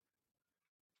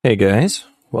Hey guys,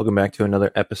 welcome back to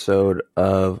another episode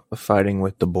of Fighting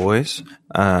with the Boys.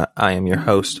 I am your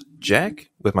host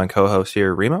Jack, with my co-host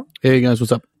here Remo. Hey guys,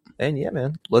 what's up? And yeah,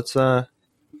 man, let's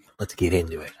get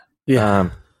into it.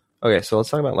 Yeah. Okay, so let's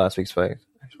talk about last week's fight.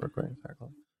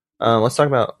 Let's talk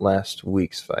about last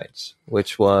week's fights,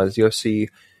 which was UFC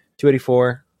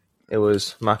 284. It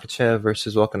was Makhachev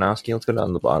versus Volkanovski. Let's go down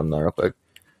to the bottom there real quick.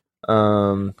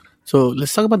 So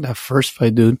let's talk about that first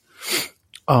fight, dude.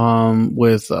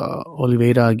 With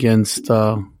Oliveira against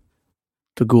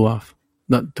Taguov.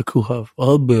 Not Takuhov.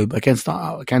 Oh, boob. I can't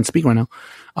speak right now.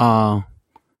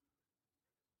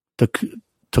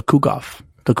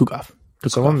 Takugov.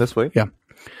 Someone miss weight? Yeah.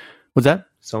 What's that?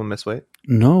 Someone miss weight?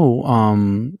 No.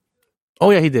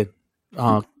 Oh yeah, he did.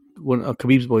 When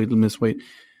Khabib's boy missed weight.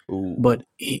 Ooh. But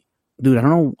dude, I don't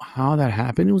know how that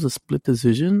happened. It was a split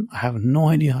decision. I have no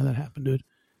idea how that happened, dude.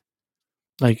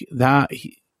 Like that,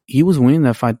 he was winning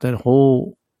that fight that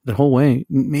whole way.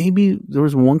 Maybe there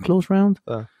was one close round.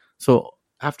 So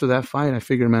after that fight, I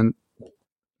figured, man,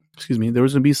 there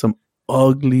was gonna be some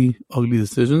ugly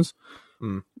decisions.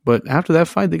 But after that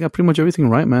fight, they got pretty much everything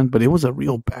right, man. But it was a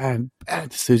real bad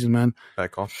decision, man.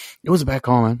 Bad call. It was a bad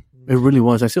call, man. It really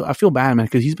was. I feel bad, man,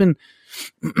 because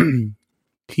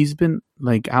he's been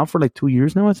like out for like 2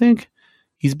 years now. I think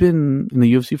he's been in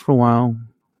the UFC for a while.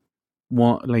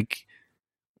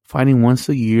 Fighting once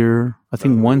a year. I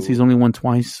think once he's only won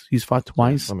twice. He's fought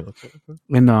twice. Let me look at it.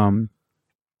 And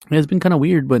it's been kind of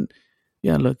weird, but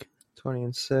yeah, look.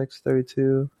 20-6,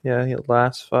 32. Yeah, he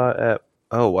last fought at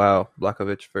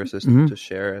Blakovic versus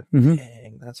Teixeira.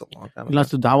 Dang, that's a long time ago. He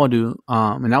lost to Dawoodu.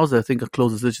 And that was, I think, a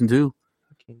close decision too.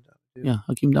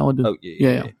 Hakeem Dawoodu. Oh,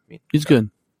 yeah. He's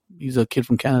good. He's a kid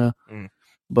from Canada.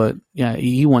 But yeah,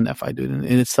 he won that fight, dude. And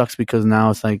it sucks because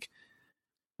now it's like,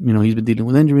 he's been dealing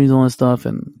with injuries and all that stuff,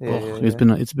 and it's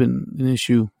been an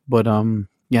issue. But I don't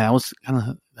know.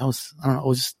 It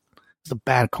was a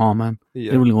bad call, man.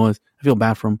 Yeah. It really was. I feel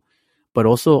bad for him. But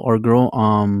also our girl,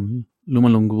 Luma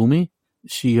Lungumi,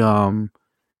 she got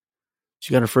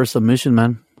her first submission,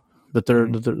 man.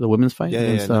 The women's fight.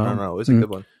 No. It was a good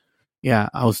one. Yeah,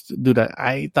 I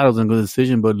thought it was a good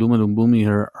decision, but Luma Lungumi,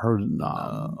 her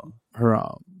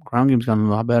ground game's gotten a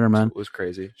lot better, man. It was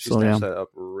crazy. She set up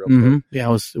real quick. Yeah,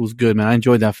 it was good, man. I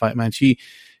enjoyed that fight, man. She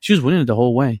was winning it the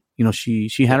whole way.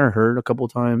 She had her hurt a couple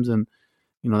of times, and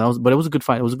but it was a good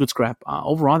fight. It was a good scrap.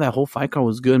 Overall, that whole fight card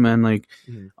was good, man. Like,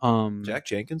 Jack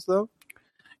Jenkins though.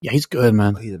 Yeah, he's good,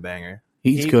 man. He's a banger.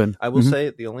 He's good. I will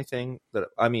say the only thing that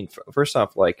first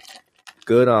off, like,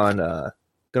 good on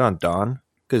Don,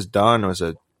 because Don was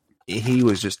he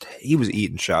was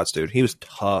eating shots, dude. He was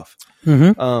tough.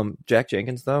 Jack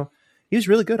Jenkins though, he was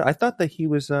really good. I thought that he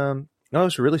was. I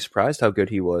was really surprised how good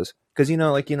he was, because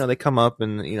they come up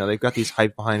and they've got these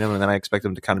hype behind him, and then I expect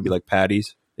them to kind of be like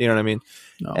patties. You know what I mean?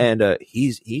 No. And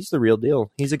he's the real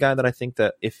deal. He's a guy that I think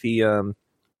that if he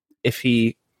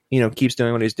keeps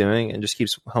doing what he's doing and just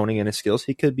keeps honing in his skills,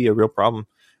 he could be a real problem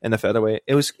in the featherweight.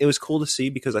 It was cool to see,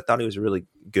 because I thought he was really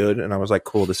good, and I was like,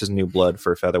 cool, this is new blood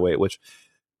for featherweight, which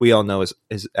we all know is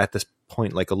at this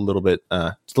point like it's a little bit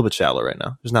shallow right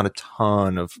now. There's not a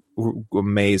ton of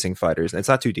amazing fighters, and it's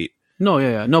not too deep. No,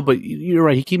 yeah. No, but you're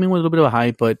right. He came in with a little bit of a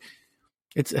hype, but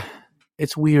it's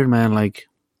weird, man. Like,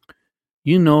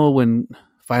 when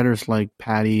fighters like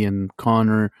Patty and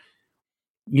Connor,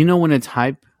 when it's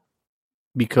hype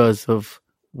because of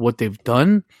what they've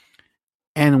done,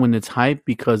 and when it's hype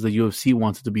because the UFC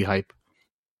wants it to be hype.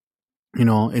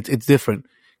 It's different,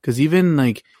 because even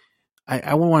like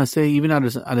I would want to say even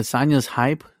Adesanya's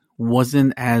hype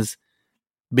wasn't as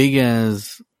big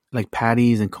as like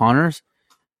Patty's and Connor's.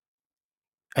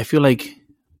 I feel like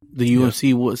the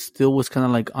UFC was kind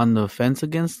of like on the fence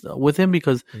with him,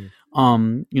 because he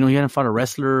hadn't fought a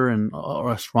wrestler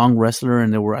or a strong wrestler,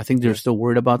 and I think they're still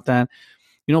worried about that.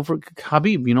 For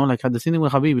Khabib, like the same thing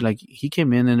with Khabib, like he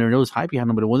came in and there was hype behind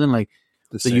him, but it wasn't like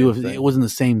the UFC. Thing. It wasn't the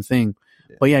same thing.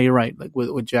 Yeah. But yeah, you're right. Like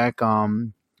with Jack,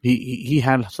 he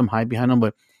had some hype behind him,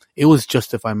 but it was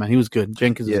justified, man. He was good.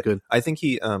 Jenkins was good. I think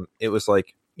it was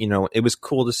like, it was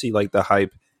cool to see like the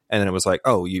hype, and then it was like,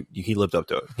 oh, he lived up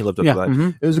to it. He lived up to that.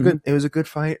 Mm-hmm. It was a good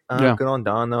fight. Good on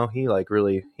Don though. He like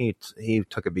really he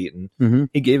took a beating. Mm-hmm.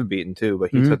 He gave a beating too,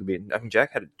 but he took a beating. I mean,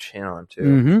 Jack had a chin on him too.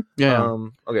 Mm-hmm. Yeah.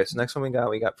 Okay, so next one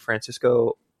we got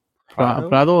Francisco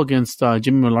Prado against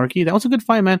Jimmy Malarkey. That was a good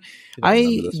fight, man.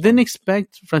 I didn't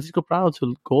expect Francisco Prado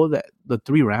to go the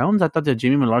 3 rounds. I thought that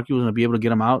Jimmy Malarkey was going to be able to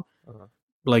get him out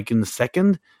like in the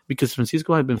second, because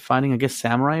Francisco had been fighting, I guess,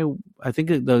 Samurai. I think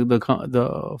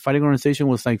the fighting organization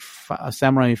was like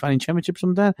Samurai Fighting Championship or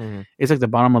something like that. Mm-hmm. It's like the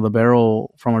bottom of the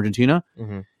barrel from Argentina.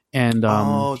 Mm-hmm. And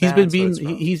he's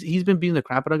been beating the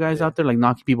crap out of guys out there, like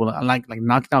knocking people, like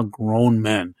knocking out grown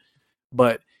men.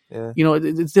 But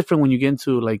it's different when you get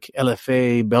into like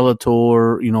LFA,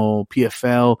 Bellator,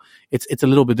 PFL. It's a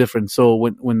little bit different. So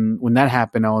when that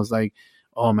happened, I was like,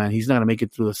 oh man, he's not gonna make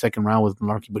it through the second round with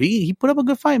Malarkey. But he put up a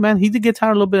good fight, man. He did get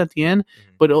tired a little bit at the end,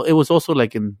 but it was also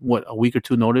like in a week or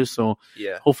two notice. So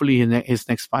hopefully his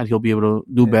next fight he'll be able to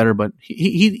do better. But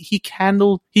he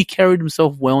carried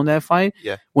himself well in that fight.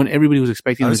 Yeah. When everybody was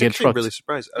expecting him to get trucked. Really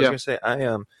surprised. I was gonna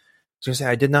say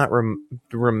I did not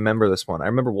remember this one. I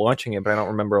remember watching it, but I don't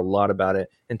remember a lot about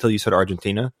it until you said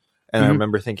Argentina, and I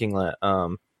remember thinking that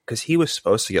because he was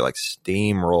supposed to get like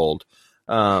steamrolled.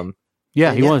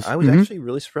 He was. I was actually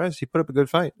really surprised. He put up a good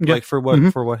fight. Yeah. Like for what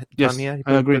time he had, he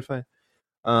put up a good fight.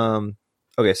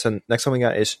 Okay, so next one we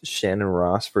got is Shannon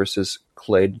Ross versus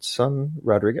Clayton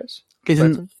Rodriguez.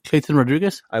 Clayton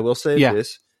Rodriguez. I will say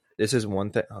this. This is one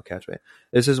thing. Oh, catch me.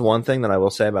 This is one thing that I will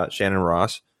say about Shannon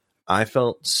Ross. I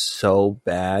felt so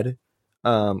bad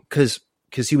because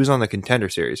he was on the Contender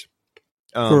Series.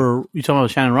 For you talking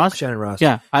about Shannon Ross? Shannon Ross.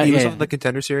 Yeah, he was on the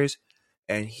Contender Series,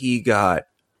 and he got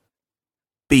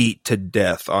beat to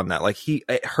death on that. Like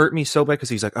it hurt me so bad because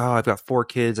he's like, oh, I've got 4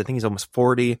 kids. I think he's almost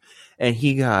 40, and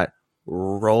he got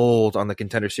rolled on the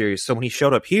Contender Series. So when he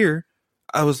showed up here,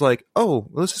 I was like, oh,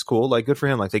 well, this is cool. Like, good for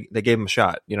him. Like they gave him a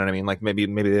shot. You know what I mean? Like maybe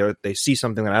they see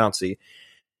something that I don't see.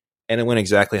 And it went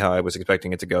exactly how I was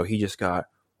expecting it to go. He just got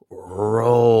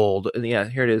rolled. And yeah,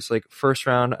 here it is. Like first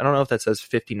round. I don't know if that says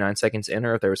 59 seconds in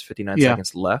or if there was 59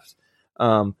 seconds left.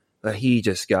 But he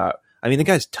just got. I mean, the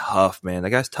guy's tough, man. The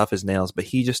guy's tough as nails. But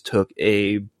he just took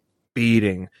a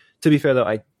beating. To be fair, though,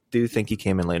 I do think he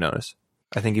came in late notice.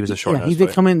 I think he was a short notice. He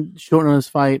did come in short notice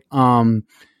fight.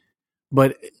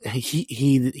 But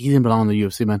he didn't belong in the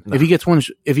UFC, man. No. If he gets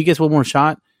one more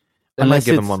shot, they might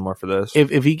give him one more for this.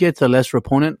 If he gets a lesser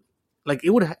opponent. Like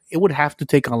it would have to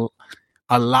take a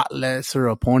lot lesser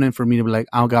opponent for me to be like,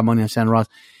 I got money on Shannon Ross.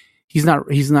 He's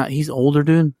older,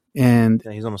 dude, and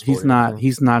he's almost 40,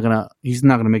 he's not gonna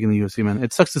make it in the UFC, man.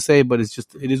 It sucks to say, but it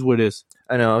is what it is.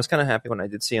 I know. I was kind of happy when I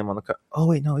did see him on the. Oh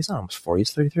wait, no, he's not almost 40.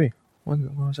 He's 33. What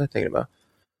was I thinking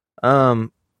about?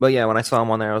 But yeah, when I saw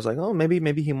him on there, I was like, oh,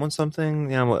 maybe he won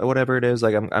something. Whatever it is.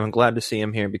 Like I'm glad to see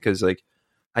him here because like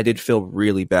I did feel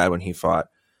really bad when he fought.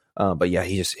 But yeah,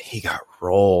 he got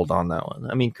rolled on that one.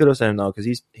 I mean, kudos to him though,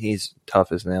 because he's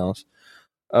tough as nails.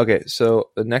 Okay, so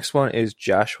the next one is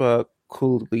Joshua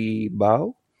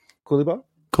Kulibao,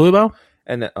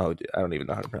 and then, I don't even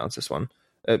know how to pronounce this one.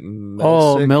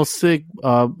 Melsik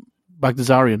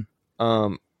Baghdasaryan.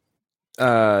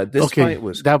 This fight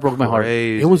was that broke my heart.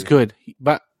 It was good,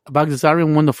 but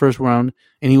Baghdasaryan won the first round,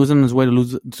 and he was on his way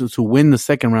to win the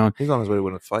second round. He's on his way to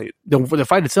win a fight. The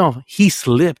fight itself, he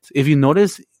slipped. If you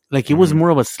notice. Like it was more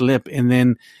of a slip, and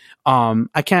then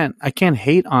I can't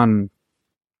hate on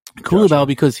Kulibao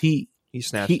because he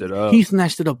snatched it up. He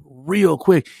snatched it up real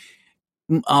quick.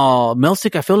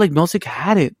 Melsik, I feel like Melsik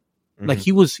had it, like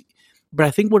he was, but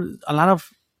I think what a lot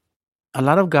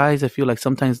of guys I feel like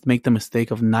sometimes make the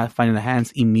mistake of not finding the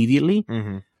hands immediately,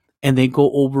 and they go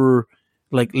over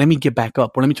like let me get back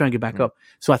up or let me try and get back up.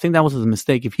 So I think that was a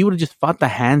mistake. If he would have just fought the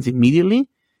hands immediately,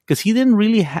 because he didn't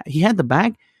really he had the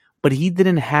back. But he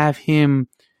didn't have him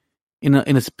in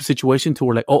a situation to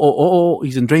where like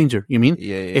he's in danger. You mean?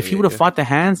 Yeah. If he would have fought the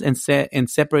hands and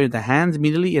separated the hands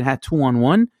immediately and had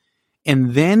 2-on-1,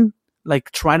 and then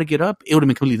like try to get up, it would have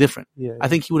been completely different. Yeah. I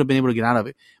think he would have been able to get out of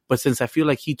it. But since I feel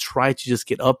like he tried to just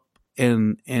get up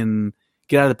and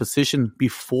get out of the position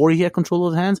before he had control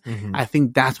of his hands, I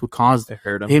think that's what caused it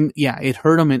hurt him. It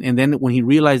hurt him, and then when he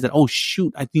realized that, oh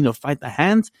shoot, I need to fight the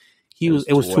hands.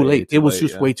 It was too late. It was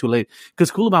just way too late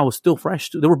because Kulibao was still fresh.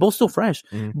 They were both still fresh,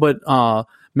 but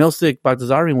Melsik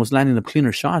Baghdasaryan was landing the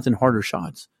cleaner shots and harder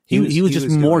shots. He was just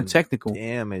more technical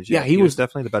damage. Yeah, he was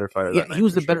definitely the better fighter. Yeah, he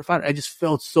was the better fighter. I just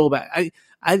felt so bad.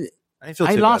 I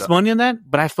lost money on that,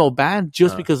 but I felt bad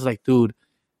just because, like, dude,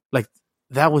 like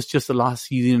that was just a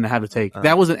loss you didn't have to take.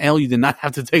 That was an L you did not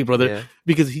have to take, brother.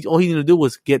 Because all he needed to do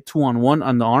was get 2-on-1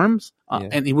 on the arms,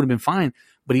 and he would have been fine.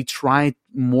 But he tried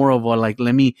more of a like,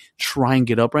 let me try and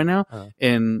get up right now.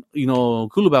 And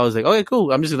Kulibao was like, okay,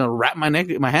 cool. I'm just gonna wrap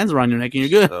my hands around your neck, and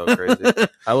you're good. So crazy.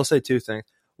 I will say 2 things.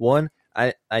 One,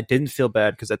 I didn't feel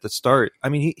bad because at the start, I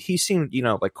mean, he seemed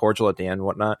like cordial at the end and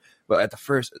whatnot. But at the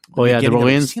first,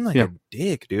 he seemed like a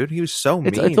dick, dude. He was so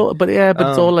mean. It's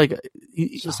all like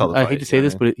I hate to say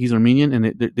this, but he's Armenian,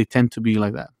 and they tend to be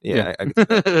like that. Yeah.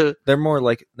 They're more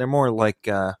like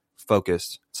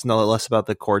focused. It's less about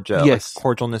the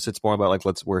cordialness. It's more about like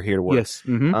we're here to work. Yes.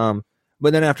 Mm-hmm.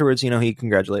 But then afterwards, he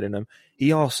congratulated him.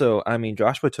 He also,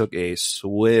 Joshua took a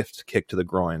swift kick to the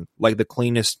groin, like the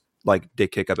cleanest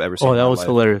dick kick I've ever seen. Oh, that was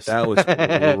hilarious. That was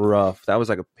rough. That was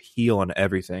like a heel on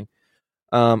everything.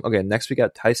 Okay, next we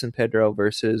got Tyson Pedro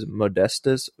versus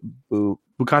Modestas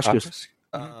Bukashkas.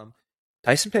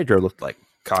 Tyson Pedro looked like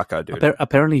caca, dude.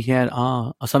 Apparently, he had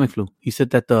a stomach flu. He said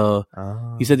that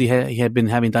he said he had been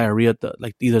having diarrhea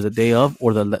either the day of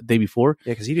or the day before.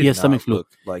 Yeah, because he had stomach flu.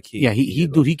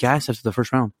 He gassed after the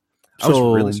first round. I was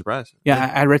really surprised.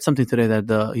 Yeah, I read something today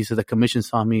that he said the commission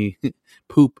saw me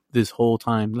poop this whole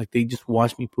time. Like they just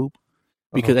watched me poop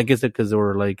because I guess because they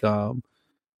were like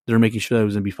they were making sure that I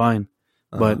was gonna be fine.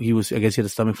 But I guess he had a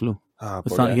stomach flu.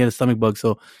 He had a stomach bug,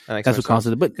 so that's what caused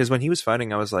it. But because when he was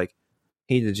fighting, I was like,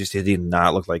 he did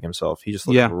not look like himself. He just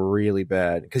looked really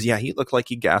bad. Because he looked like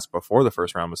he gasped before the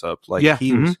first round was up.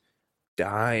 He was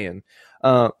dying.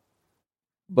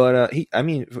 But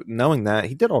knowing that,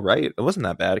 he did all right. It wasn't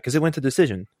that bad because it went to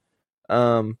decision.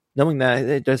 Knowing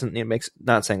that, it makes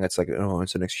not saying that's like, oh,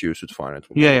 it's an excuse. It's fine.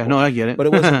 No, I get it. But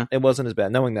it wasn't as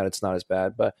bad. Knowing that it's not as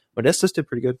bad. But Modestas did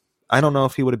pretty good. I don't know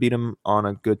if he would have beat him on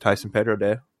a good Tyson Pedro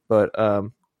day, but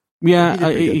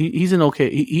he's an okay.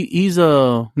 He's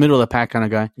a middle of the pack kind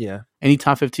of guy. Yeah, any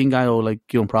top 15 guy will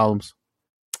give him problems.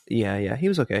 Yeah, he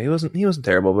was okay. He wasn't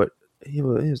terrible, but he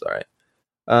was all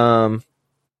right.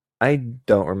 I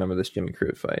don't remember this Jimmy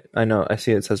Crute fight. I know I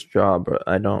see it says draw, but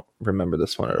I don't remember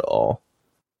this one at all.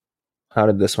 How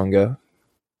did this one go?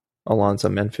 Alonzo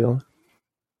Menfield.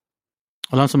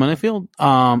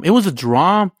 It was a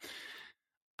draw.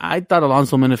 I thought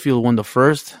Alonzo Menfield won the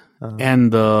first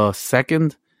and the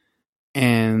second,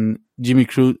 and Jimmy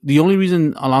Crute. The only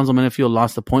reason Alonzo Menfield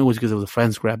lost the point was because it was a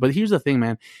fence grab. But here's the thing,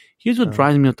 man. Here's what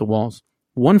drives me up the walls.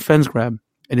 One fence grab,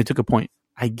 and they took a point.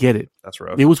 I get it. That's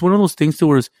rough. It was one of those things to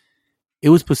where it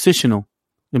was positional.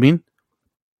 I mean,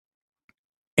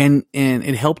 and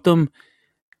it helped him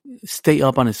stay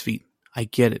up on his feet. I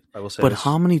get it. I will say but this.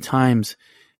 How many times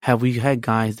have we had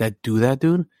guys that do that,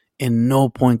 dude? And no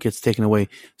point gets taken away.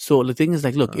 So the thing is,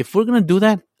 look, if we're gonna do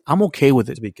that, I'm okay with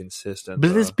it. To be consistent,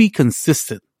 but let's be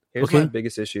consistent. Here's my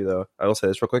biggest issue, though. I will say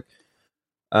this real quick.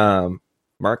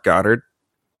 Mark Goddard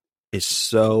is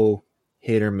so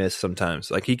hit or miss sometimes.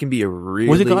 Like he can be a really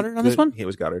was it Goddard on this one? It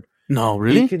was Goddard. No,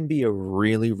 really? He can be a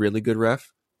really, really good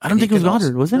ref. I don't think it was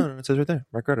Goddard. Was it? No, it says right there,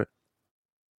 Mark Goddard.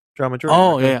 Drama Jordan.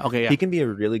 Oh yeah, okay, yeah. He can be a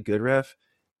really good ref,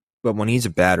 but when he's a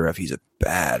bad ref, he's a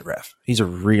bad ref. He's a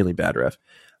really bad ref.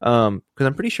 Because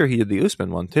I'm pretty sure he did the Usman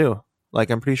one too.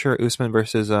 Like I'm pretty sure Usman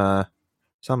versus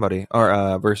somebody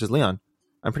or versus Leon.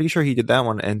 I'm pretty sure he did that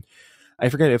one, and I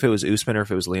forget if it was Usman or if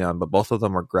it was Leon, but both of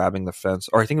them were grabbing the fence.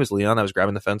 Or I think it was Leon that was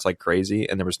grabbing the fence like crazy,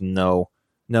 and there was no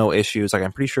issues. Like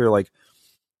I'm pretty sure like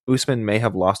Usman may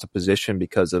have lost a position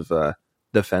because of the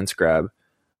fence grab.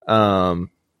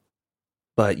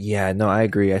 But yeah, no, I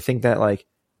agree. I think that like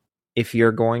if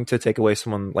you're going to take away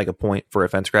someone like a point for a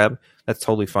fence grab, that's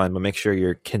totally fine, but make sure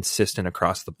you're consistent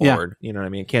across the board. Yeah. You know what I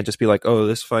mean? It can't just be like, oh,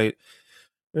 this fight,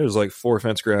 there's like 4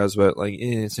 fence grabs, but like,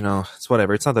 it's, it's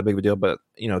whatever. It's not that big of a deal, but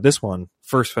this one,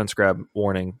 first fence grab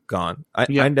warning gone. I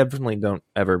definitely don't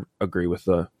ever agree with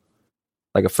the,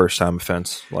 like a first time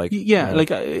offense. Like,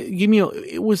 give me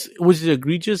was it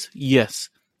egregious? Yes.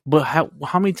 But how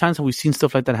many times have we seen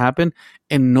stuff like that happen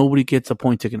and nobody gets a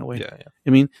point taken away? Yeah.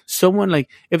 I mean, someone like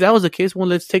if that was the case, well,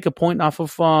 let's take a point off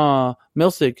of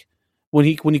Melsick when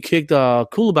he kicked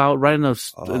Coolabout right in the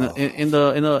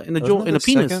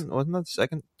penis. Wasn't that the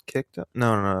second kicked up?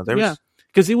 No.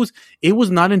 Because it was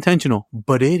not intentional,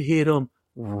 but it hit him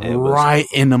right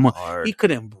in the mouth. He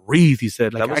couldn't breathe. He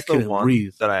said, like, I couldn't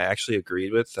breathe. That I actually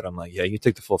agreed with. That I'm like, yeah, you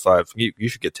take the full 5. You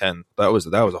should get 10. That was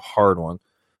a hard one.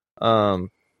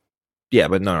 Yeah,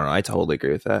 but no, I totally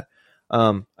agree with that.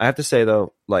 I have to say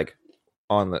though, like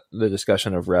on the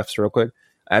discussion of refs real quick,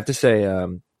 I have to say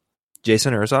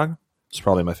Jason Herzog is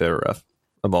probably my favorite ref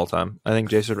of all time. I think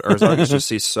Jason Herzog is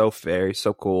he's so fair, he's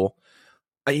so cool.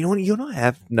 You know what I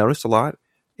have noticed a lot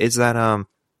is that I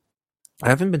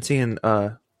haven't been seeing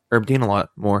Herb Dean a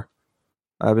lot more.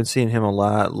 I've been seeing him a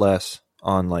lot less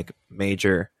on like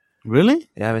major. Really?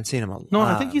 Yeah, I haven't seen him a lot. No,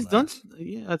 I think he's done.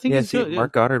 Yeah, I think he's good. Yeah.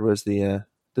 Mark Goddard was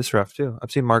this ref too.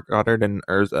 I've seen Mark Goddard and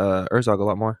Herzog a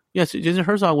lot more. Yes, Jason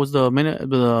Herzog was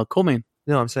the co-main.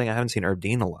 No, I'm saying I haven't seen Herb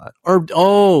Dean a lot. Herb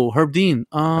Dean.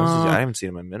 I haven't seen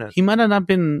him in a minute. He might have not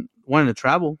been wanting to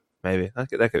travel. Maybe that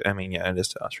could. I mean, yeah, it is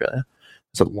to Australia.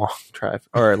 It's a long drive,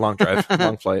 or a long drive,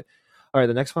 long flight. All right,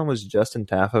 the next one was Justin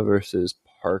Taffa versus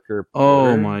Parker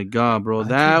Porter. Oh my god, bro!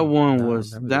 That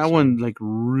one like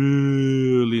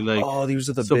really like. Oh, these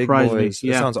are the big boys.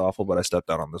 Yeah. It sounds awful, but I stepped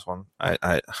out on this one.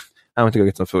 I went to go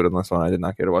get some food on this one. I did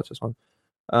not get to watch this one.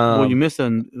 Well, you missed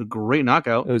a great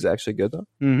knockout. It was actually good though.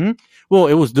 Mm-hmm. Well,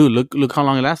 it was, dude. Look how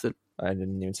long it lasted. I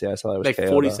didn't even see. I saw it was like KO,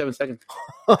 47 seconds.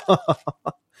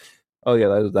 Oh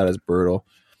yeah, that is brutal.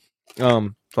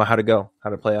 So how'd it go?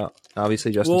 How'd it play out?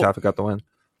 Obviously, Justin Tafa got the win.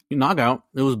 Knockout.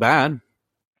 It was bad.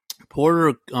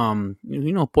 Porter,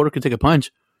 Porter could take a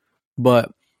punch,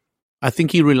 but I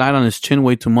think he relied on his chin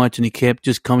way too much, and he kept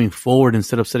just coming forward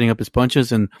instead of setting up his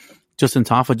punches. And Justin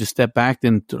Tafa just stepped back,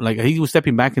 and he was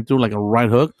stepping back and threw like a right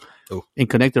hook and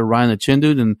connected right on the chin,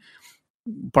 dude. And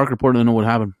Parker Porter didn't know what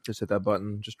happened. Just hit that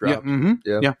button, just dropped.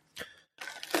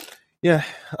 Yeah.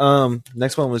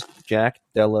 Next one was Jack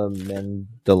Della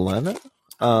Maddalena.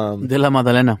 Della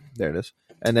Maddalena. There it is.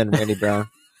 And then Randy Brown.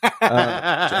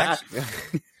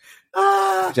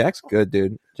 Jack's good,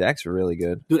 dude. Jack's really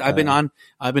good, dude. I've been on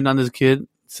this kid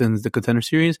since the Contender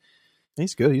Series.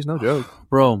 He's good. He's no joke,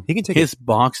 bro. He can take his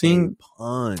boxing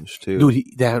punch too,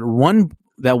 dude. That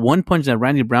one punch that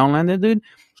Randy Brown landed, dude,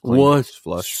 was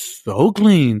flush, so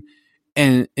clean,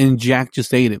 and Jack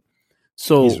just ate it.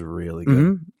 So he's really good.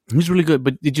 Mm-hmm, he's really good.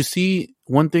 But did you see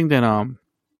one thing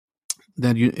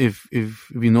that you if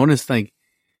you noticed, like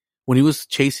when he was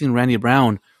chasing Randy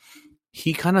Brown,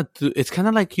 he kind of it's kind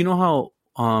of like, you know how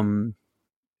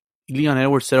Leon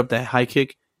Edwards set up that high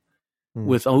kick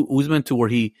with Usman to where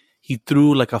he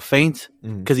threw like a feint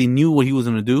because he knew what he was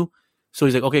going to do. So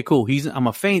he's like, okay, cool. I'm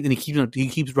a feint, and he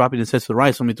keeps dropping his head to the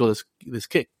right. So let me throw this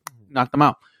kick, knocked him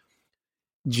out.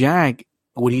 Jack,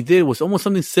 what he did was almost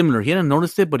something similar. He hadn't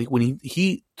noticed it, but when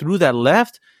he threw that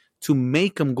left to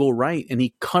make him go right, and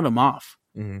he cut him off.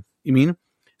 Mm-hmm. You mean?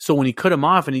 So when he cut him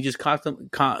off, and he just clocked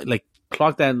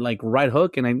that like right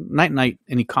hook and night,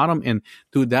 and he caught him. And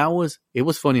dude, it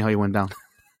was funny how he went down.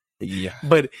 Yeah,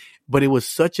 but it was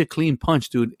such a clean punch,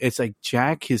 dude. It's like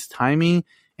Jack, his timing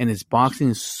and his boxing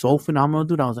is so phenomenal,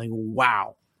 dude. I was like,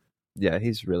 wow. Yeah,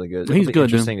 he's really good. He's good.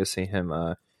 Interesting dude. To see him.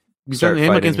 Start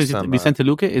him against Vicente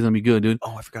Luque is gonna be good, dude.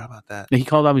 Oh, I forgot about that. Yeah, he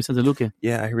called out Vicente Luque.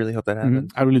 Yeah, I really hope that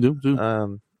happens. Mm-hmm. I really do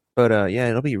too. But yeah,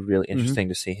 it'll be really interesting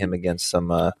to see him against some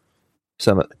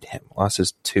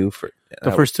losses two for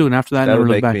the first two, and after that that'll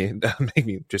make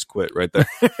me just quit right there.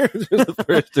 The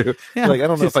first two, yeah, like I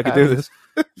don't know if I could do this.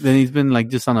 Then he's been like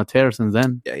just on a tear since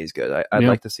then. Yeah, he's good. I'd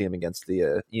like to see him against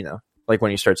the like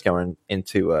when he starts going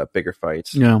into bigger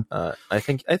fights. Yeah, I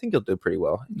think he'll do pretty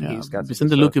well. Yeah, he's got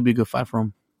Vicente Luque would be a good fight for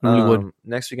him. Really would.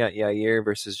 Next we got Yair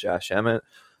versus Josh Emmett.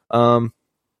 I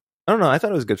don't know. I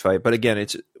thought it was a good fight, but again,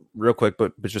 it's real quick,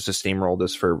 but just to steamroll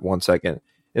this for 1 second.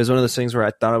 It was one of those things where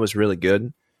I thought it was really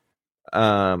good.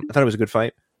 I thought it was a good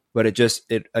fight, but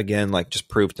it again like just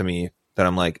proved to me that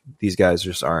I'm like, these guys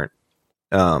just aren't.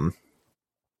 They're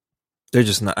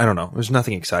just not. I don't know. There's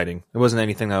nothing exciting. It wasn't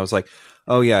anything that I was like,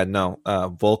 oh yeah, no.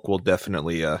 Volk will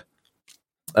definitely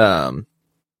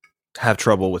have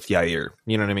trouble with Yair.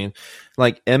 You know what I mean?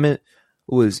 Like Emmett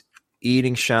was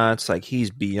eating shots, like he's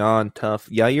beyond tough.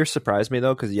 Yair surprised me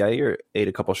though, because Yair ate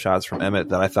a couple shots from Emmett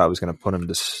that I thought was going to put him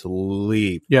to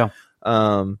sleep. Yeah.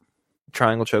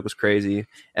 Triangle choke was crazy.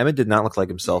 Emmett did not look like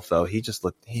himself though. He did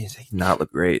not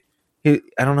look great. I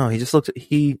don't know. He just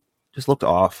looked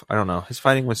off. I don't know. His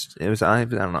fighting I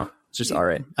don't know. It's just all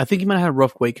right. I think he might have had a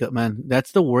rough weight cut, man.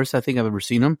 That's the worst I think I've ever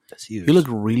seen him. That's huge. He looked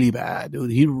really bad,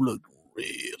 dude. He looked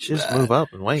really just bad. Move up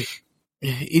and wait.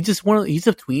 He's a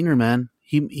tweener, man.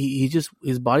 He just,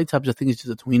 his body type, I think, is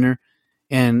just a tweener,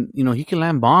 and he can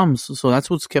land bombs. So that's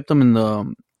what's kept him in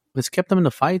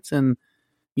the fights, and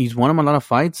he's won him a lot of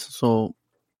fights. So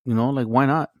like why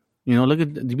not? Look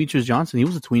at Demetrius Johnson. He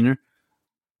was a tweener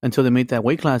until they made that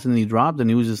weight class, and then he dropped, and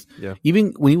he was just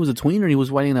even when he was a tweener, he was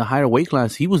fighting in a higher weight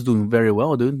class. He was doing very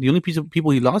well, dude. The only piece of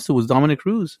people he lost to was Dominic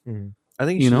Cruz. Mm-hmm. I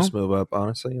think he should just move up.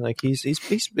 Honestly, like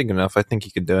he's big enough. I think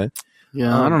he could do it.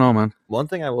 Yeah, I don't know, man. One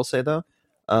thing I will say though.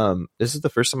 This is the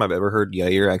first time I've ever heard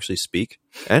Yair actually speak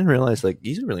and realize like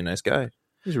he's a really nice guy.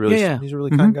 He's a really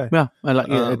kind guy. Yeah, I like.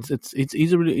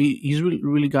 He's a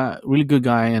really good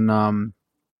guy, and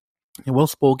well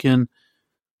spoken.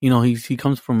 He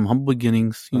comes from humble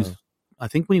beginnings. I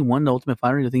think when he won the Ultimate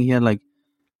Fighter, I think he had like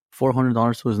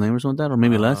 $400 to his name or something like that, or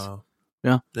maybe less.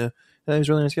 Yeah, he's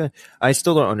a really nice guy. I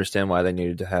still don't understand why they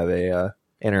needed to have a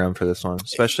interim for this one,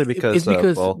 especially because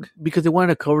Volk. Because they wanted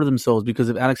to cover themselves. Because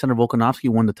if Alexander Volkanovski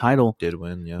won the title, did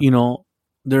win, yeah.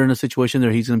 They're in a situation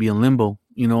there he's going to be in limbo.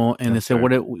 And they said,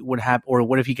 what happened, or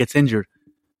what if he gets injured?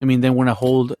 I mean, then we're not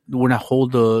hold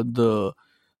the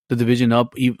division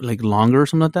up like longer or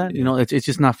something like that. Yeah. It's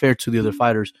just not fair to the other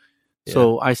fighters. Yeah.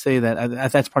 So I say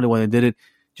that that's probably why they did it,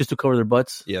 just to cover their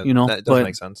butts. Yeah, that does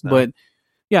make sense now. But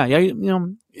yeah,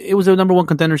 it was a number one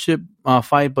contendership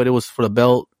fight, but it was for the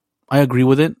belt. I agree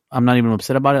with it. I'm not even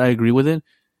upset about it. I agree with it.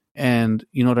 And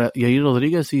you know that Yair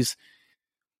Rodriguez,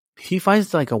 he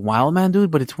fights like a wild man,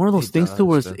 dude. But it's one of those things too,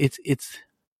 where it's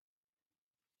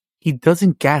he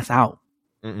doesn't gas out.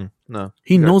 No,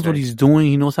 he knows what he's doing.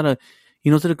 He knows how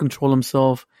to control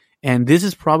himself. And this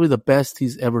is probably the best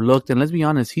he's ever looked. And let's be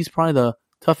honest, he's probably the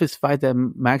toughest fight that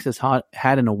Max has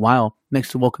had in a while, next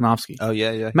to Volkanovski. Oh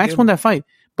yeah. Max won that fight,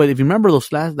 but if you remember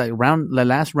the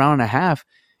last round and a half,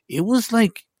 it was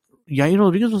like Yair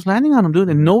Rodriguez was landing on him, dude,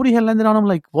 and nobody had landed on him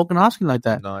like Volkanovski like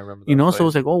that. No, I remember that. Fight. So it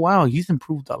was like, oh wow, he's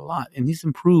improved a lot, and he's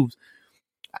improved.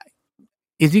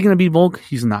 Is he gonna beat Volk?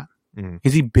 He's not.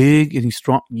 Is he big and he's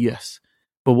strong? Yes.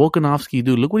 But Volkanovski,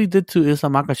 dude, look what he did to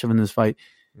Islam Makhachev in this fight.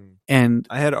 And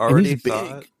I had already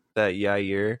thought that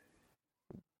Yair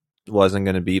wasn't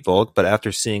going to beat Volk, but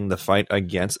after seeing the fight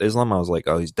against Islam, I was like,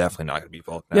 oh, he's definitely not going to beat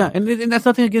Volk now. Yeah, and that's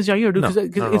nothing against Yair, dude,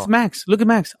 because it's Max. Look at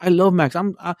Max. I love Max.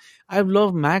 I've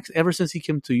loved Max ever since he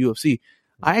came to UFC.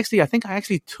 I think I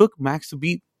actually took Max to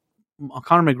beat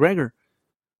Conor McGregor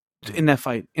in that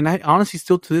fight. And I honestly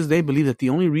still to this day believe that the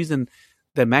only reason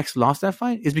that Max lost that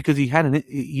fight is because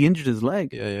he injured his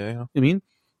leg. Yeah. I mean,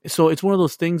 so it's one of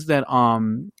those things that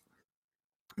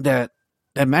that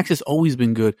Max has always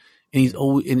been good, and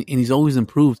he's always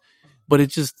improved. But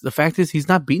it's just the fact is he's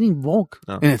not beating Volk,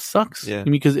 and it sucks. Yeah, I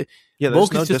mean, because there's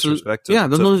Volk no is just disrespect to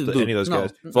any of those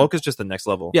guys. Volk is just the next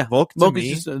level. Yeah, Volk is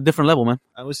just a different level, man.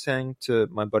 I was saying to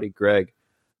my buddy Greg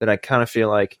that I kind of feel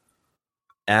like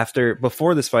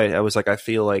before this fight, I was like, I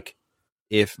feel like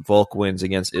if Volk wins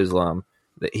against Islam,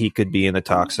 that he could be in the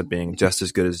talks of being just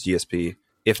as good as GSP,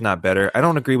 if not better. I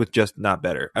don't agree with just not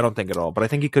better. I don't think at all, but I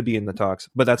think he could be in the talks.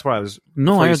 But that's why I was.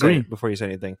 No, I agree. Before you say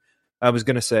anything, I was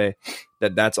going to say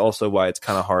that that's also why it's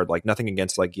kind of hard. Like nothing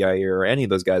against like Yair or any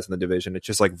of those guys in the division. It's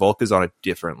just like Volk is on a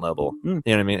different level. You know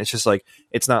what I mean? It's just like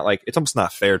it's almost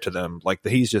not fair to them. Like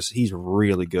he's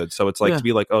really good. So it's like to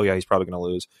be like, oh yeah, he's probably going to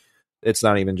lose. It's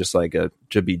not even just like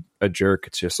to be a jerk.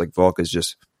 It's just like Volk is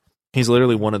just. He's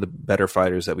literally one of the better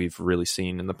fighters that we've really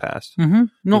seen in the past.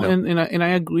 No, and I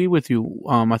agree with you.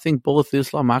 I think both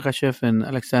Islam Makhachev and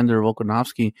Alexander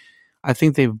Volkanovski, I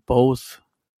think they've both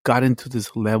got into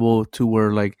this level to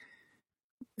where like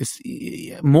it's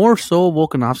more so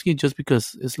Volkanovski just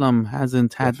because Islam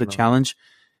hasn't had the challenge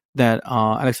that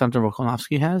Alexander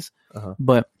Volkanovski has,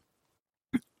 but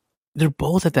they're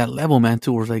both at that level, man.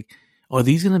 To where like, are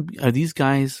these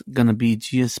guys gonna be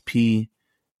GSP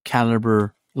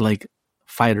caliber? Like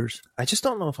fighters. I just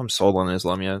don't know if I'm sold on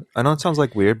Islam yet. I know it sounds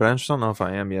like weird, but I just don't know if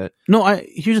I am yet. No,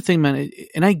 here's the thing, man,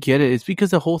 and I get it. It's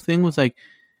because the whole thing was like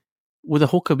with the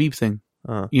whole Khabib thing.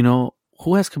 You know,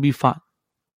 who has Khabib fought?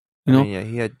 You know,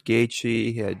 he had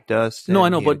Gaethje, he had Dustin. No, I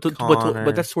know, but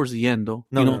that's towards the end, though.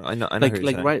 No, you know? I know.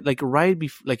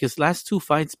 Like his last two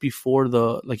fights before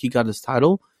he got his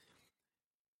title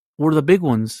were the big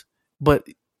ones. But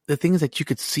the thing is that you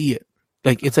could see it.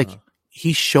 Like it's like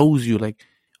he shows you like.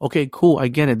 Okay, cool. I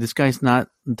get it. This guy's not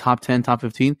in top 10, top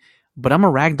 15, but I'm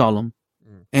a ragdoll him,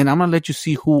 and I'm gonna let you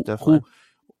see who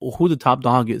the top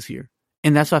dog is here.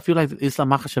 And that's why I feel like Islam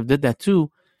Makhachev did that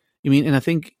too. I mean, and I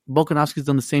think Volkanovski's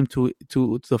done the same to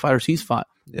the fighters he's fought.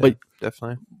 Yeah, but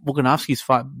definitely, Volkanovski's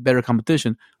fought better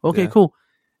competition. Okay, cool.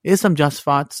 Islam just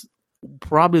fought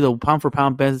probably the pound for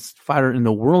pound best fighter in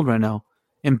the world right now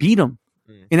and beat him.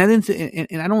 And I didn't.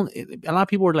 And I don't. A lot of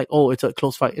people were like, "Oh, it's a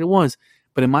close fight." It was,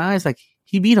 but in my eyes, like.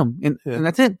 He beat him, and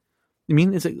that's it. I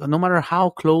mean, it's like, no matter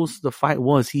how close the fight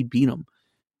was, he beat him.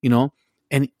 You know,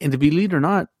 and to believe it or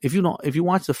not, if you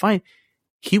watch the fight,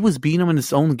 he was beating him in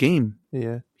his own game.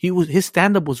 Yeah, his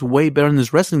stand up was way better than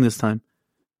his wrestling this time.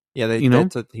 Yeah,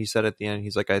 he said at the end,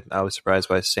 he's like, I was surprised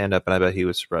by his stand up, and I bet he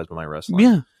was surprised by my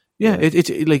wrestling. Yeah. It's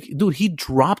like, dude, he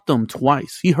dropped him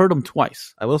twice. He hurt him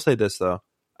twice. I will say this though,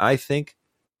 I think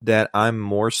that I'm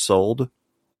more sold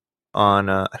on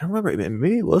I don't remember,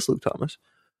 maybe it was Luke Thomas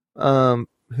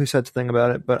who said something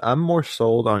about it, but I'm more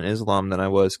sold on Islam than I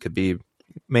was Khabib,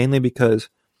 mainly because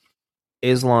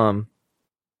Islam,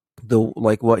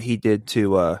 what he did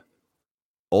to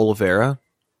Oliveira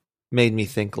made me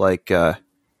think like I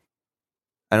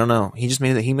don't know,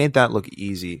 he made that look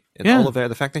easy. And Oliveira,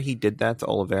 the fact that he did that to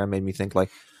Oliveira made me think like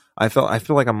I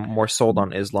feel like I'm more sold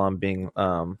on Islam being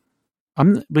I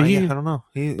don't know.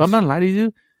 But I'm not lying to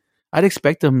you. I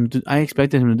expected him to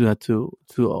do that to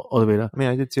Oliveira. I mean,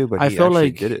 I did too, but I felt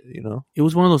like did it. You know, it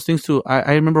was one of those things too.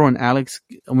 I remember when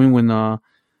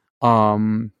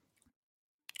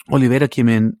Oliveira came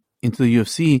into the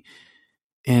UFC,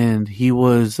 and he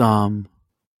was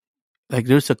like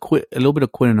there's a little bit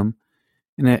of quit in him,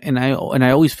 and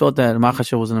I always felt that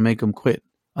Makhachev was gonna make him quit.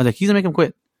 I was like, he's gonna make him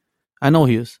quit. I know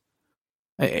he is.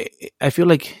 I feel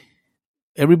like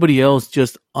everybody else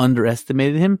just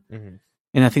underestimated him.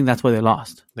 And I think that's why they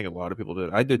lost. I think a lot of people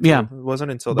did. I did too. Yeah. It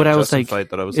wasn't until that Justin fight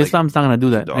that I was Islam's not going to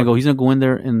do that. dog. I go, he's going to go in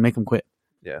there and make him quit.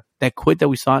 Yeah. That quit that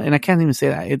we saw, and I can't even say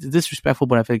that. It's disrespectful,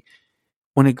 but I feel like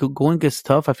when it going gets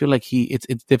tough, I feel like it's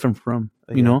different from,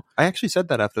 you know? I actually said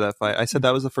that after that fight. I said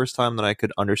that was the first time that I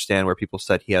could understand where people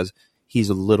said he's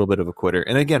a little bit of a quitter.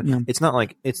 And again, it's not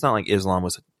like Islam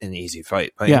was an easy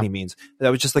fight by any means. That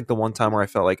was just like the one time where I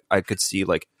felt like I could see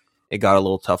like it got a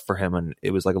little tough for him and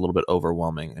it was like a little bit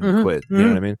overwhelming and he quit. You know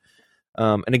what I mean?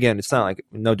 And again, it's not like,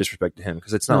 no disrespect to him,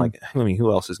 because it's not like, I mean,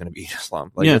 who else is going to beat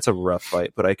Islam? Like, it's a rough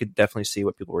fight, but I could definitely see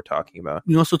what people were talking about.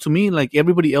 You know, so to me, like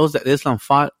everybody else that Islam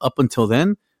fought up until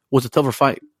then was a tougher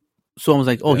fight. So I was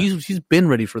like, he's been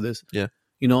ready for this. Yeah.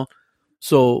 You know?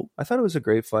 So I thought it was a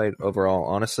great fight overall,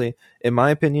 honestly. In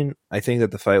my opinion, I think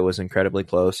that the fight was incredibly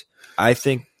close. I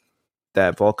think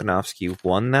that Volkanovski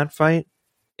won that fight,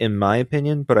 in my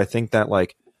opinion, but I think that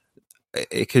like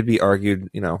it could be argued,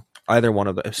 you know, either one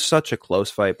of them. It's such a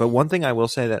close fight. But one thing I will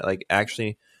say that like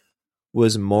actually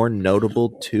was more notable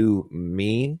to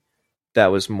me, that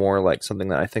was more like something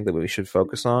that I think that we should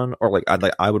focus on, or like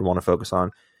I would want to focus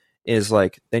on, is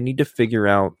like they need to figure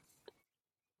out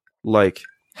like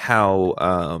how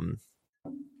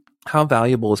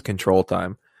valuable is control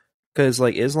time, because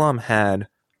like Islam had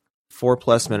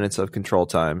 4+ minutes of control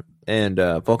time and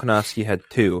Volkanovski had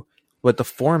 2. But the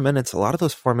 4 minutes, a lot of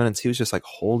those 4 minutes, he was just like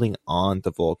holding on to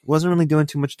Volk. Wasn't really doing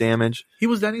too much damage. He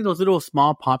was landing those little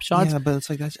small pop shots. Yeah, but it's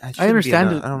like I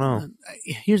understand it. I don't know.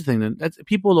 Here's the thing: that's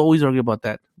people always argue about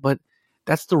that, but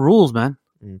that's the rules, man.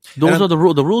 Those are the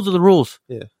rules. The rules are the rules.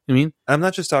 Yeah, I mean, I'm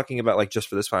not just talking about like just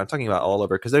for this fight. I'm talking about all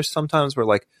over, because there's sometimes where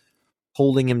like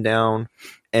holding him down,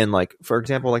 and like for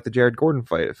example, like the Jared Gordon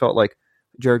fight, it felt like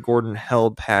Jared Gordon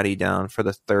held Patty down for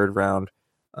the 3rd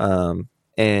round.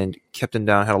 And kept him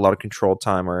down, had a lot of control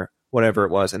time or whatever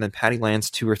it was. And then Patty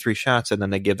lands 2 or 3 shots, and then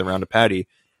they give the round to Patty.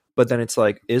 But then it's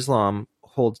like Islam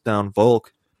holds down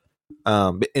Volk,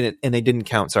 and they didn't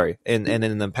count, sorry. And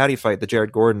in the Patty fight, the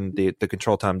Jared Gordon, the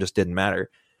control time just didn't matter.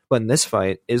 But in this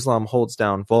fight, Islam holds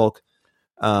down Volk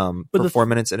for 4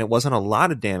 minutes, and it wasn't a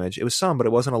lot of damage. It was some, but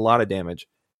it wasn't a lot of damage.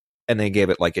 And they gave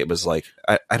it like it was like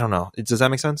I don't know. Does that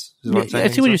make sense? Yeah, I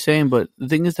see what you're saying, but the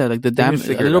thing is that like the damage,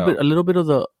 a little bit of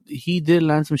the, he did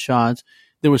land some shots.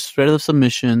 There was threat of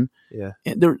submission. Yeah,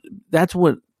 and that's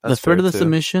the threat of the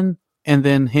submission, and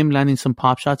then him landing some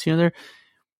pop shots here and there.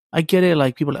 I get it.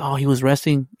 Like people are like, oh, he was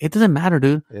resting. It doesn't matter,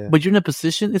 dude. Yeah. But you're in a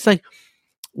position. It's like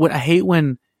what I hate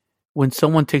when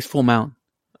someone takes full mount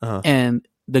and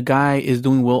the guy is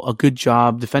doing a good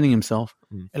job defending himself.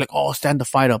 And like, oh, stand the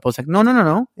fight up. I was like,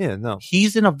 no. Yeah, no.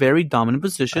 He's in a very dominant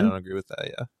position. I don't agree with that,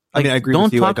 yeah. I mean, I agree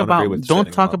with you.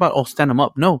 Don't talk about, stand him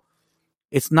up. No.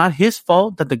 It's not his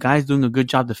fault that the guy's doing a good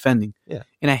job defending. Yeah.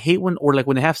 And I hate when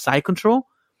they have side control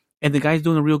and the guy's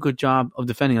doing a real good job of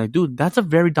defending. Like, dude, that's a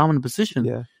very dominant position.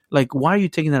 Yeah. Like, why are you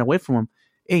taking that away from him?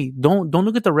 Hey, don't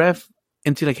look at the ref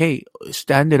and say like, hey,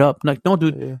 stand it up. Like, no,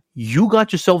 dude, you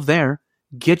got yourself there.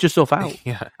 Get yourself out.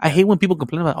 Yeah. I hate when people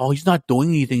complain about, oh, he's not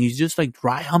doing anything. He's just like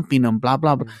dry humping them, blah,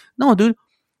 blah, blah. No, dude,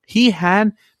 he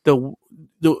had the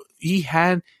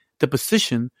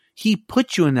position. He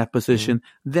put you in that position.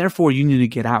 Therefore, you need to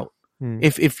get out.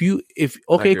 If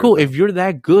cool. If you're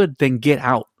that good, then get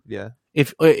out. Yeah.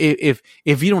 If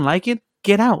you don't like it,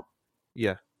 get out.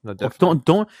 Yeah. No, definitely.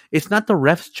 Don't. It's not the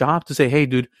ref's job to say, hey,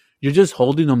 dude, you're just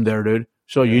holding them there, dude.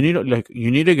 So you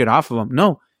need to get off of them.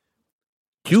 No.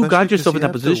 You got yourself in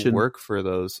that position. To work for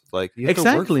those, like you have to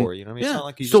work for. You know, what I mean, it's not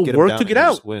like you just get work them to down get and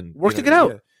out. just win. Work to get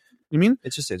out. Yeah. You mean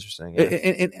it's just interesting. Yeah.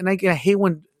 And I hate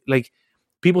when like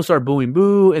people start booing,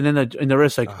 boo, and then the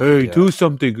rest like, hey, do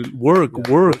something, work,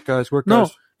 guys, work, no,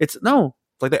 guys. It's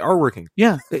like they are working.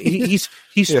 Yeah, he's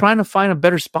trying to find a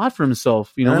better spot for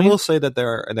himself. You know, and I will say that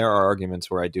there are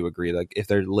arguments where I do agree. Like if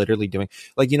they're literally doing,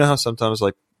 like you know how sometimes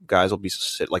like guys will be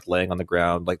like laying on the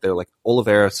ground, like they're like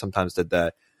Oliveira sometimes did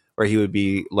that. Where he would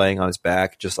be laying on his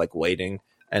back, just like waiting,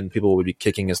 and people would be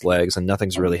kicking his legs, and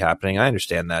nothing's really happening. I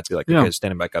understand that. To be like, okay,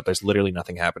 standing back up, there's literally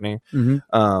nothing happening.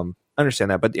 I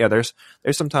understand that, but yeah, there's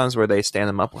some times where they stand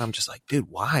him up, where I'm just like, dude,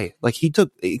 why? Like he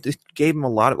gave him a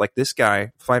lot of like this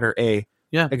guy, fighter A,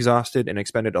 exhausted and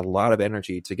expended a lot of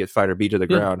energy to get fighter B to the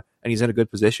ground, and he's in a good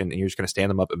position, and you're just going to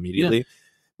stand him up immediately. Yeah.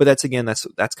 But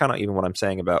that's kind of even what I'm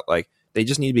saying about like they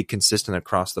just need to be consistent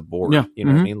across the board. Yeah. You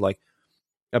know what I mean? Like.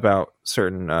 About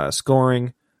certain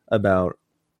scoring, about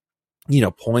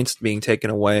points being taken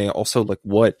away, also like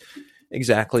what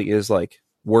exactly is like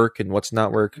work and what's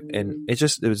not work, and it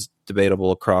was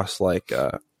debatable across like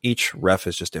each ref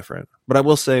is just different. But I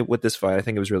will say with this fight, I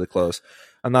think it was really close.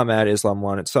 I'm not mad Islam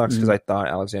won. It sucks because I thought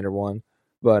Alexander won.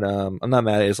 But I'm not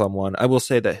mad at Islam won. I will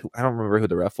say that I don't remember who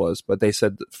the ref was, but they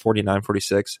said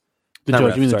 49-46. The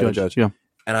judge, the judge. Yeah.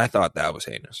 And I thought that was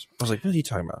heinous. I was like, what are you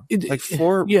talking about?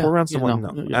 Four rounds to one?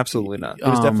 No, absolutely not. It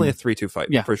was definitely a 3-2 fight.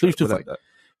 Yeah, for sure. 3-2 fight.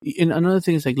 And another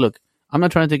thing is, like, look, I'm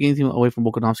not trying to take anything away from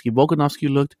Volkanovski. Volkanovski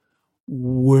looked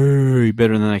way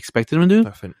better than I expected him to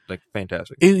do. Like,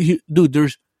 fantastic. It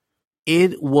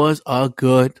was a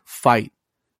good fight.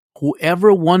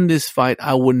 Whoever won this fight,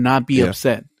 I would not be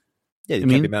upset. Yeah, you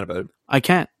can't be mad about it. I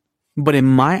can't. But in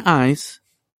my eyes,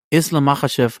 Islam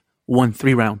Makhachev won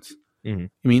 3 rounds. Mm-hmm.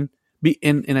 I mean,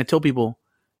 and I tell people,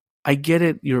 I get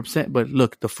it, you're upset, but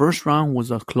look, the first round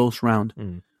was a close round.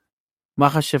 Mm-hmm.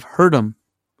 Makhachev hurt him,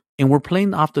 and we're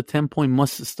playing off the 10-point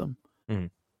must system. Mm-hmm.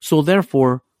 So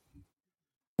therefore,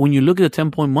 when you look at the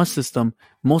 10-point must system,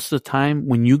 most of the time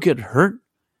when you get hurt,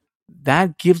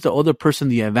 that gives the other person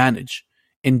the advantage.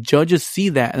 And judges see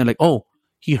that, and they're like, oh,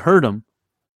 he hurt him.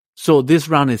 So this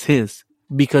round is his.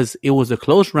 Because it was a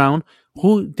close round.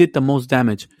 Who did the most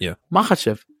damage? Yeah.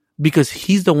 Makhachev. Because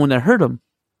he's the one that hurt him.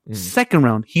 Mm-hmm. Second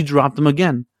round, he dropped him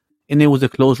again. And it was a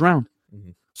close round.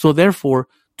 Mm-hmm. So therefore,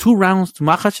 2 rounds to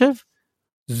Makhachev,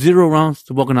 0 rounds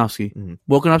to Volkanovski. Mm-hmm.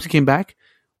 Volkanovski came back,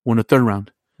 won the 3rd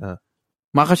round.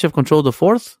 Makhachev controlled the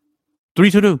 4th,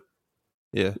 3-2.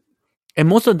 Yeah. And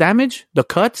most of the damage, the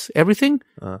cuts, everything,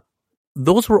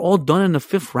 those were all done in the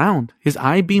 5th round. His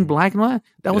eye being black and all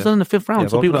that was done in the 5th round.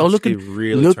 So people, look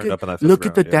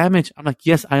at the damage. I'm like,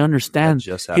 yes, I understand.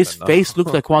 His face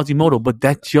looks like Quasimodo, but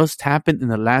that just happened in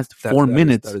the last 4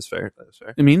 minutes. That is fair.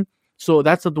 I mean, so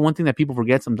that's the one thing that people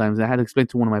forget sometimes. I had to explain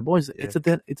to one of my boys. Yeah. It's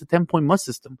a 10-point must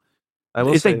system.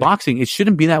 It's like boxing. It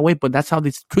shouldn't be that way, but that's how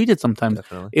they treat it sometimes.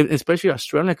 Especially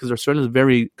Australia, because Australia is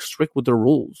very strict with their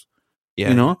rules. Yeah.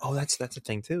 You know? Oh, that's a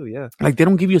thing too. Yeah. Like they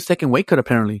don't give you a second weight cut.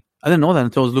 Apparently, I didn't know that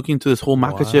until I was looking into this whole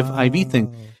Makhachev IV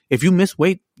thing. If you miss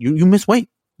weight, you miss weight.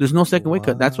 There's no second weight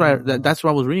cut. That's why. That's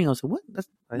what I was reading. I was like, what?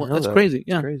 That's crazy.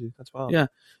 Yeah. That's crazy. That's wild. Yeah.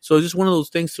 So it's just one of those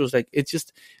things. So it's like it's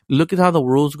just look at how the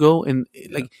rules go, and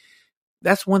like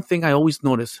that's one thing I always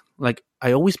notice. Like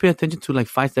I always pay attention to like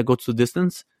fights that go to the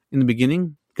distance in the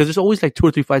beginning because there's always like 2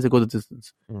 or 3 fights that go to the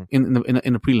distance in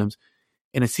the prelims.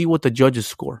 And I see what the judges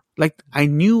score. Like I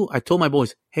told my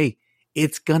boys, hey,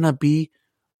 it's gonna be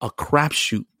a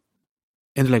crapshoot.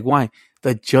 And they're like, why?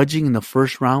 The judging in the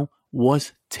first round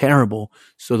was terrible.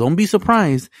 So don't be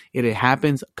surprised if it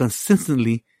happens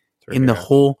consistently in the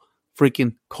whole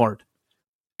freaking card.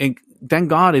 And thank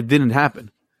God it didn't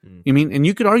happen. You mean? And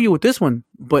you could argue with this one,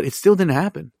 but it still didn't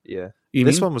happen. Yeah.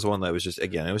 This one was one that was just,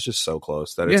 again, it was just so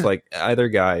close that it's like either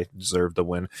guy deserved the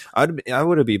win. I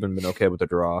would have even been okay with the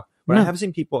draw. But I have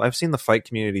seen I've seen the fight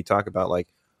community talk about like,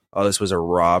 oh, this was a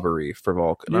robbery for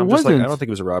Volk. And I'm just like, I don't think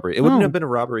it was a robbery. It wouldn't have been a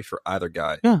robbery for either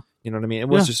guy. Yeah. You know what I mean? It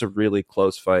was just a really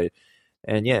close fight.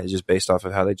 And it's just based off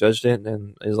of how they judged it,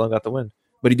 and Islam got the win.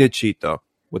 But he did cheat, though,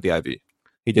 with the IV.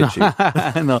 He did cheat.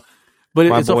 No. But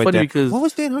it's so funny because... What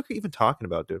was Dan Hooker even talking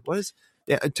about, dude?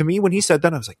 To me, when he said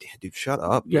that, I was like, damn, dude, shut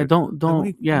up. Dude. Yeah, don't. What are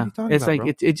you it's about,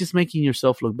 like, it's just making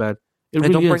yourself look bad. And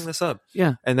really don't bring this up.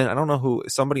 Yeah. And then I don't know who,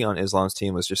 somebody on Islam's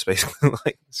team was just basically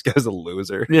like, this guy's a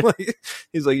loser. Yeah.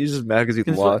 He's like, he's just mad because he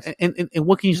lost. And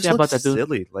what can you say about that, dude?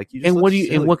 Silly. Like, and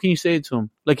what can you say to him?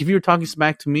 Like, if you were talking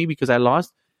smack to me because I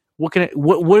lost, what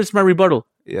is my rebuttal?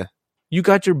 Yeah. You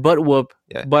got your butt whooped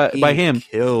by him. He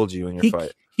killed you in your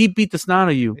fight. He beat the snot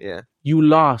of you. Yeah. You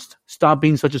lost. Stop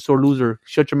being such a sore loser.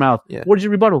 Shut your mouth. Yeah. What is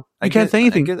your rebuttal? You can't say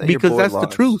anything because that's the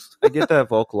truth. I get that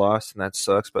Volk lost and that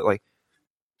sucks, but like,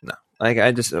 no. Like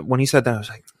I just when he said that, I was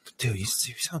like, dude, you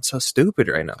sound so stupid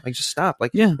right now. Like, just stop.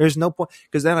 Like, there's no point.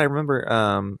 Because then I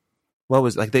remember, what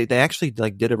was like they actually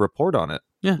like did a report on it.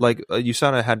 Yeah. Like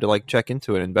USADA had to like check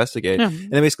into it, investigate,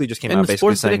 and they basically just came out the basically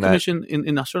Sports saying that Commission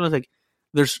in Australia is like,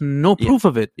 there's no proof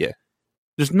of it. Yeah.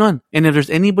 There's none. And if there's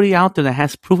anybody out there that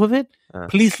has proof of it,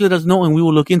 please let us know and we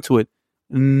will look into it.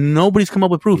 Nobody's come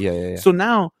up with proof. Yeah. So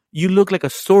now you look like a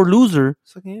sore loser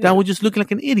that would just look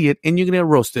like an idiot and you're going to get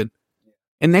roasted.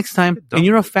 And next time, and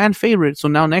you're a fan favorite. So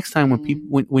now next time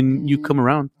when you come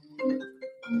around.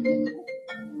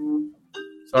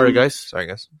 Sorry, guys.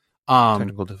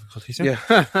 Technical difficulties.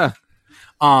 Yeah.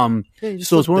 So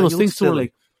it's one of those things where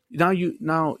like, now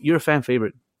you're a fan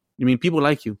favorite. I mean, people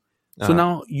like you. So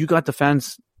now you got the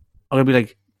fans are going to be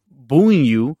like booing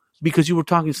you because you were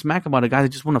talking smack about a guy that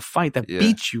just won a fight that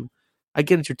beat you. I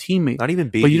get it, your teammate. Not even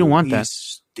beat you. But you don't want that.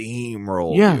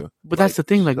 Steamroll you. But that's the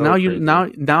thing. Like so now you're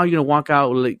going to walk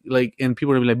out like and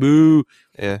people are going to be like, boo.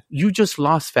 Yeah. You just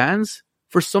lost fans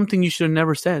for something you should have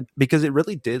never said. Because it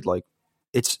really did like,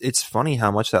 it's funny how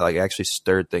much that like actually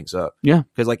stirred things up. Yeah.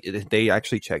 Because like they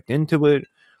actually checked into it.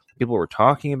 people were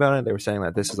talking about it. They were saying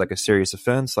that this is like a serious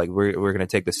offense. Like we're going to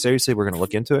take this seriously. We're going to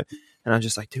look into it. And I was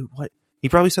just like, dude, what? He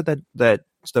probably said that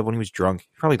stuff when he was drunk. He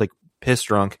probably like pissed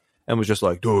drunk and was just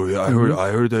like, dude, I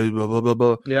heard that blah, blah, blah,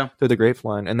 blah. Yeah. Through the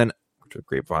grapevine. And then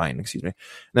excuse me. And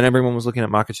then everyone was looking at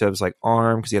Makhachev's like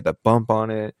arm because he had that bump on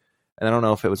it. And I don't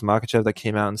know if it was Makhachev that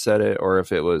came out and said it or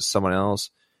if it was someone else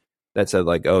that said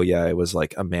like, oh yeah, it was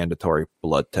like a mandatory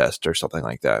blood test or something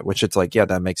like that, which it's like, yeah,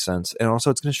 that makes sense. And also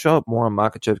it's going to show up more on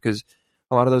Makhachev because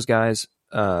a lot of those guys,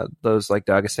 those like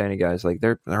Dagestani guys, like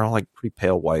they're all like pretty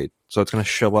pale white. So it's going to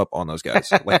show up on those guys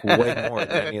like way more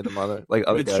than any of the other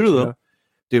It's guys. true though. Know?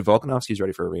 Dude, Volkanovski's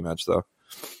ready for a rematch though.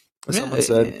 Someone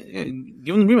said,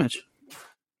 give him the rematch.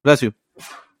 Bless you.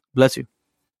 Bless you.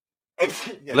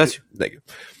 Bless you. Thank you.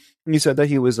 He said that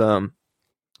he was,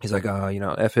 he's like,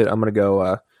 F it, I'm going to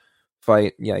go,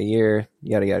 fight Yair,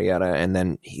 yada yada yada, and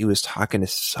then he was talking to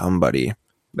somebody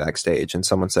backstage, and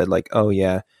someone said like, "Oh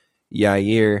yeah,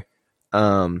 Yair,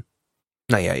 not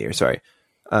Yair, sorry,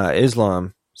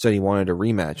 Islam said he wanted a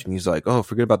rematch," and he's like, "Oh,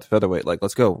 forget about the featherweight, like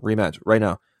let's go rematch right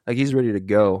now." Like he's ready to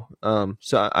go.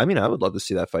 So I mean, I would love to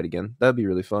see that fight again. That'd be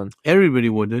really fun. Everybody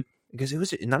would, dude. Because it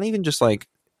was not even just like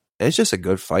it's just a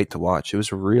good fight to watch. It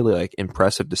was really like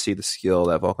impressive to see the skill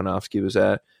that Volkanovski was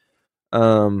at.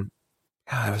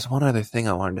 There was one other thing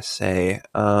I wanted to say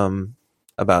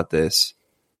about this,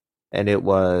 and it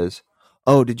was,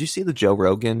 did you see the Joe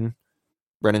Rogan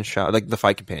Brennan Schaub, like the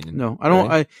Fight Companion? No, I don't.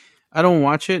 Right? I don't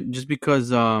watch it just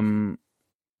because. I don't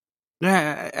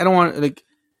want like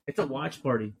it's a watch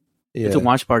party. Yeah. It's a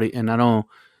watch party, and I don't.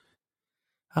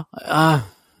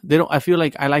 They don't. I feel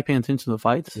like I like paying attention to the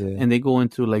fights, and they go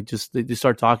into like they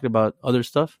start talking about other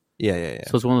stuff. Yeah.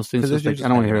 So it's one of those things. Like, I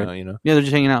don't want to hear it. Yeah, they're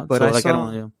just hanging out. But so, I like, saw, I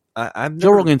don't. Yeah. I've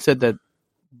Joe Rogan said that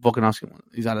Volkanovski won.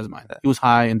 He's out of his mind. He was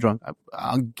high and drunk.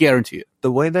 I'll guarantee it.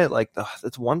 The way that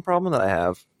that's one problem that I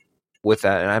have with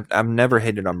that, and I've never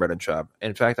hated on Brennan Schaub.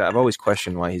 In fact, I've always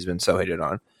questioned why he's been so hated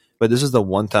on. But this is the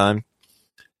one time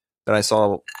that I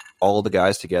saw all the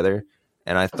guys together,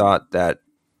 and I thought that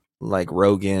like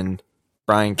Rogan,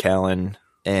 Brian Callen,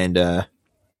 and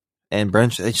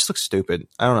Brennan, they just look stupid.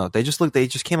 I don't know. They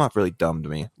just came off really dumb to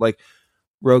me. Like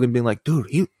Rogan being like, dude,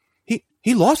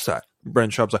 he lost that.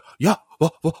 Brennan Schaub's like, yeah,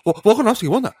 Volkanovski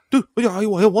won that. Dude, yeah, he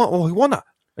won that.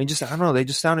 I don't know. They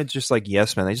just sounded just like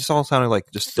yes, man. They just all sounded like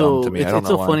just dumb to me. I don't know.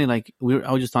 It's so funny. Like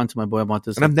I was just talking to my boy about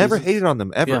this. And I've never hated on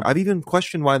them ever. Yeah. I've even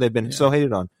questioned why they've been so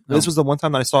hated on. No. This was the one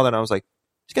time that I saw that and I was like,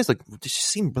 these guys just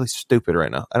seem really stupid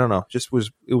right now. I don't know. It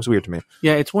was weird to me.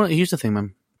 Yeah, it's one. Here's the thing,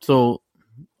 man. So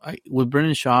with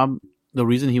Brennan Schaub, the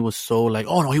reason he was so like,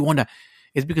 oh no, he won that,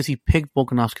 is because he picked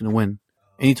Volkanovski to win,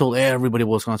 and he told everybody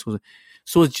Volkanovski was.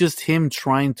 So it's just him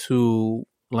trying to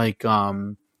like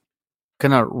kind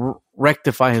of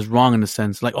rectify his wrong in a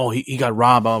sense, like, oh, he got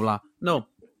robbed, blah blah blah. No,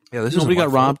 yeah, this nobody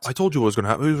got robbed. I told you what was going to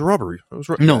happen. It was a robbery.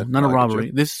 No, not a robbery.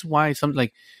 This is why something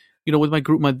like, with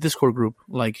my Discord group,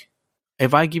 like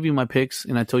if I give you my picks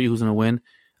and I tell you who's going to win,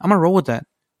 I'm gonna roll with that,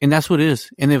 and that's what it is.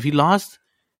 And if he lost,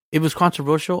 if it was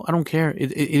controversial, I don't care.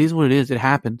 It is what it is. It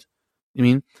happened. I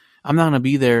mean, I'm not gonna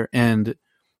be there and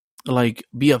like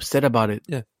be upset about it.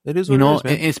 Yeah, it is what it is,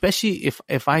 man. And especially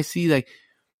if I see like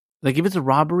if it's a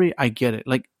robbery, I get it.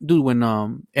 Like, dude, when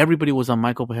everybody was on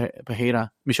Michel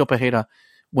Pereira,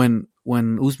 when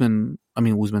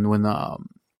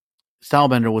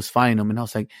Stylebender was fighting him, and I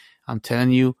was like, I'm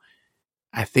telling you,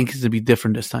 I think it's gonna be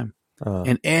different this time.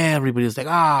 And everybody was like,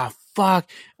 fuck,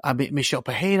 I mean, Michel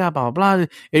Pereira, blah blah blah.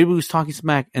 Everybody was talking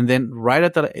smack, and then right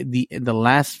at the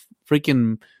last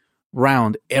freaking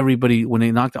round, everybody, when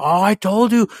they knocked out, I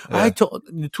told you,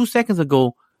 2 seconds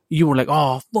ago, you were like,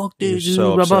 oh, fuck this, dude,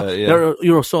 so upset,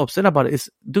 you were so upset about it.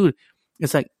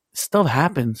 It's like, stuff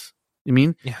happens, you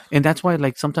mean? Yeah. And that's why,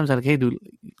 like, sometimes I'm like, hey, dude,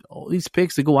 all these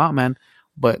picks, they go out, man,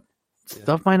 but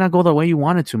stuff might not go the way you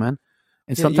want it to, man.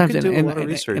 And sometimes,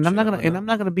 and I'm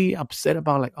not gonna be upset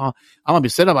about like, I'm gonna be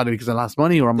upset about it because I lost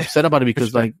money, or I'm upset about it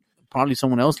because like probably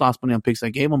someone else lost money on picks I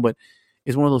gave them. But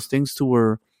it's one of those things to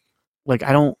where, like,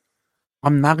 I'm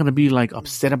not gonna be like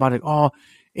upset about it. Oh,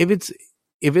 if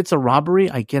it's a robbery,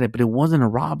 I get it, but it wasn't a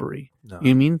robbery. No. You know what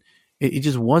I mean? It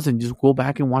just wasn't. Just go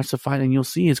back and watch the fight, and you'll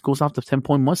see it goes off the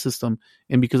 10-point must system,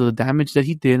 and because of the damage that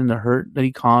he did and the hurt that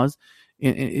he caused,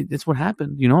 it's what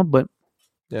happened. But.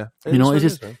 Yeah,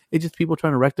 it's just people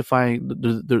trying to rectify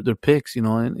their picks,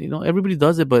 and everybody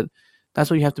does it, but that's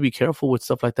why you have to be careful with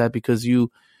stuff like that, because you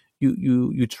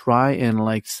try and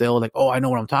like sell like, oh, I know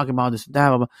what I'm talking about, this and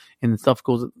that, and stuff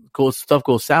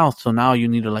goes south. So now you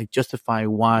need to like justify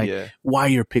why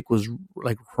your pick was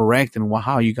like correct and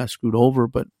how you got screwed over.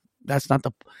 But that's not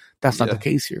That's not the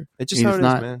case here. It's just how it is,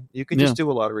 man. You can just do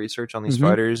a lot of research on these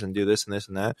fighters and do this and this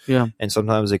and that. Yeah. And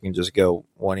sometimes they can just go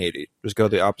 180, just go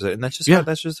the opposite, and that's just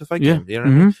that's just a fight game. You know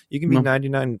what I mean? You can be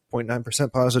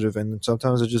 99.9% positive, and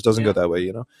sometimes it just doesn't go that way.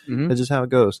 You know, it's just how it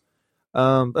goes.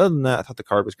 Other than that, I thought the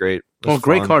card was great.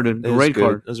 Great card, dude. Great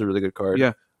card. It was a really good card.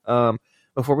 Yeah.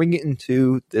 Before we get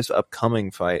into this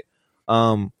upcoming fight,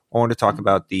 I want to talk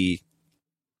about the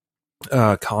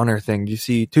Conor thing. Do you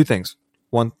see two things?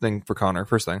 One thing for Conor.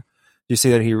 First thing, do you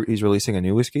see that he's releasing a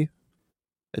new whiskey?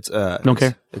 It's don't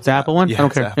care. It's the Apple one. Yeah, I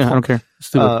don't care. Yeah, I don't care.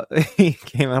 Stupid. He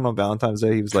came out on Valentine's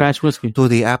Day. He was trash whiskey to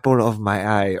the apple of my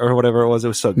eye or whatever it was. It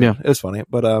was so good. Yeah. It was funny.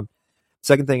 But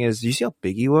second thing is, do you see how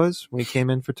big he was when he came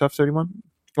in for Tough 31?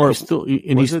 Or he's still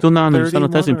not on the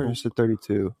testing pool. Or is it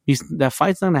 32? That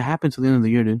fight's not gonna happen till the end of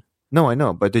the year, dude. No, I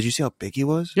know, but did you see how big he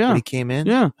was when he came in?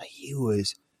 Yeah, he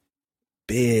was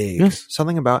big. Yes.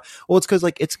 Something about it's because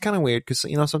it's kind of weird because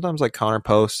sometimes Conor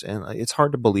posts and it's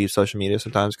hard to believe social media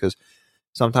sometimes because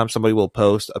sometimes somebody will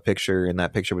post a picture and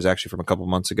that picture was actually from a couple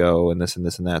months ago and this and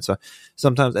this and that. So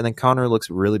sometimes and then Conor looks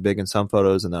really big in some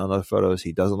photos and then on other photos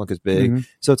he doesn't look as big.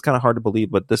 So it's kind of hard to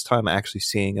believe. But this time actually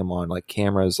seeing him on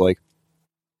cameras,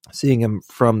 seeing him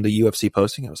from the UFC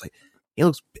posting, I was like, he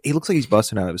looks like he's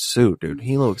busting out of his suit, dude.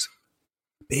 He looks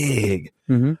big.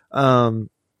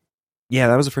 Yeah,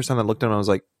 that was the first time I looked at him. I was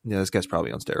like, yeah, this guy's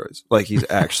probably on steroids. He's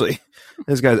actually,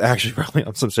 this guy's actually probably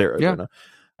on some steroids. Yeah. Right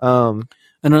now.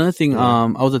 Another thing, I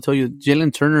was to tell you,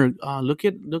 Jalen Turner. Look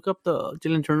up the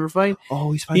Jalen Turner fight.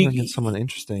 Oh, he's fighting against someone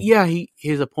interesting. Yeah,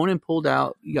 his opponent pulled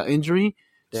out, he got injury,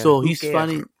 so he's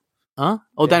fighting. Huh?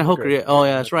 Oh, Dan Hooker. Yeah. Oh,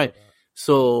 yeah, that's right.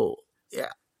 So yeah.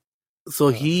 So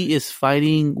he is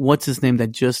fighting. What's his name?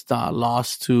 That just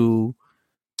lost to.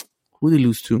 Who did he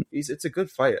lose to? It's a good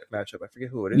fight matchup. I forget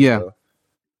who it is. Yeah.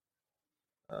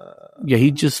 Yeah,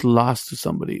 he just lost to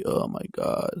somebody. Oh my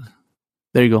god.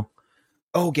 There you go.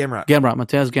 Oh, Gamrot.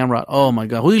 Mateus Gamrot. Oh my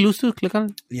god. Who did he lose to? Click on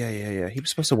it. Yeah. He was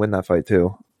supposed to win that fight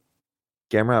too.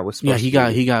 Gamrot was supposed to. He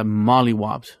got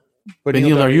mollywopped.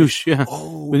 Benil Dariush, yeah.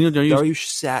 Oh, Dariush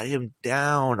sat him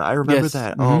down. I remember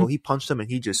that. Oh, he punched him and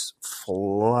he just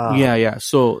flopped. Yeah.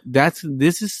 So this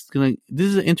is an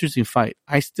interesting fight.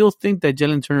 I still think that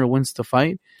Jalen Turner wins the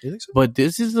fight. You think so? But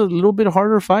this is a little bit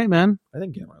harder fight, man. I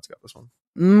think Gamrot's got this one.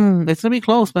 It's gonna be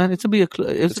close, man. It's gonna be a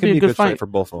good fight for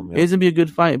both of them. Yeah. It's gonna be a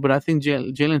good fight, but I think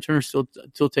Jalen Turner still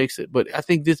takes it. But I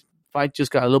think this fight just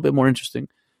got a little bit more interesting.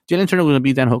 Jalen Turner was gonna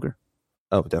beat Dan Hooker.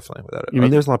 Oh, definitely without it.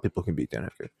 There's a lot of people who can beat Dan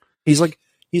Hooker. He's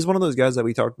one of those guys that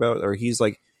we talked about, or he's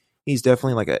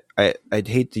definitely I'd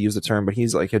hate to use the term, but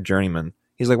he's like a journeyman.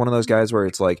 He's like one of those guys where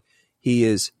it's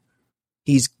he's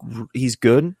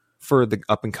good for the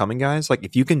up and coming guys.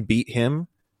 If you can beat him,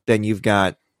 then you've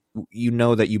got,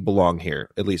 that you belong here.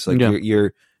 At least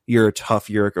you're tough,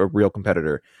 you're a real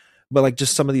competitor. But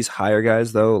just some of these higher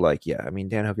guys though,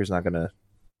 Dan Hooker's not gonna.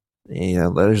 Yeah,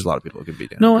 there's a lot of people who can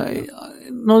beat Dan.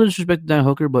 No disrespect to Dan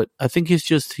Hooker, but I think he's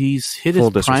hit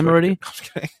his prime already.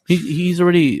 He's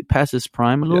already past his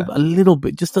prime a little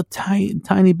bit, just a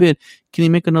tiny bit. Can he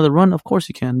make another run? Of course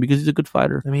he can, because he's a good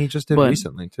fighter. I mean, he just did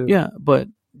recently too. Yeah, but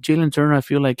Jalen Turner, I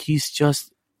feel like he's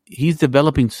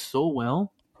developing so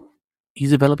well.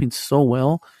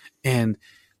 And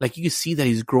you can see that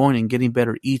he's growing and getting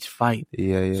better each fight.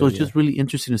 Yeah. So it's just really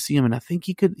interesting to see him, and I think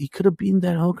he could have beaten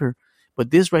Dan Hooker. But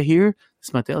this right here,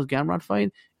 this Mateus Gamrot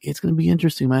fight, it's going to be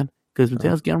interesting, man. Because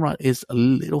Mateus Gamrot is a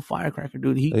little firecracker,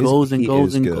 dude. He goes,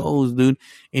 dude.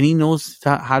 And he knows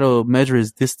how to measure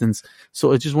his distance.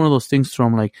 So it's just one of those things where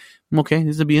I'm like, okay,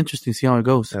 this will be interesting. See how it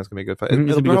goes. That's going to be a good fight.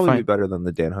 It'll probably be better than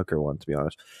the Dan Hooker one, to be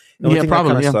honest. The only thing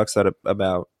probably. That kind of sucks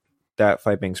about that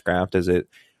fight being scrapped is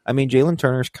Jalen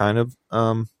Turner's kind of,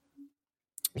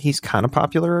 he's kind of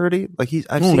popular already.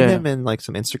 I've seen him in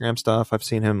some Instagram stuff. I've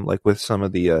seen him with some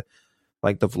of the,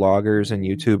 the vloggers and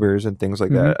YouTubers and things like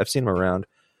that. I've seen him around,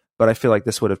 but I feel like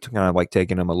this would have kind of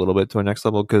taken him a little bit to a next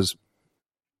level, because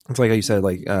it's like how you said,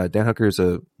 Dan Hooker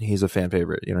he's a fan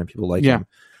favorite, people like him.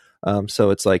 So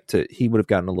it's he would have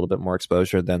gotten a little bit more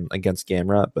exposure than against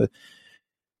Gamrot, but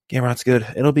Gamrot's good.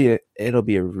 It'll be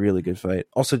a really good fight.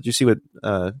 Also, did you see what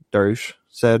Dariush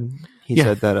said? He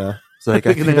said that I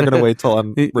think they're going to wait till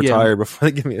I'm retired before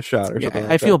they give me a shot or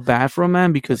something. I feel bad for him,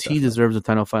 man, because he deserves a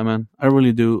title fight, man. I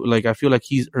really do. I feel like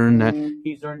he's earned that.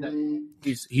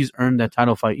 He's earned that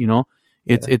title fight.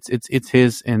 It's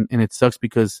his, and it sucks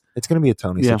because it's going to be a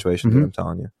Tony situation. Dude, I'm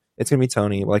telling you, it's going to be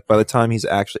Tony. By the time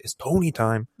it's Tony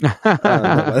time. By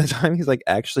the time he's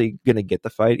actually going to get the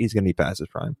fight, he's going to be past his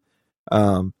prime.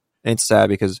 And it's sad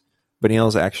because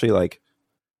Benil's actually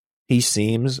he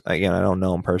seems, again, I don't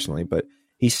know him personally, but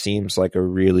he seems like a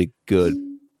really good,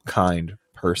 kind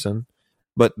person,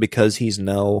 but because he's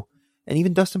no And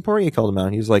even Dustin Poirier called him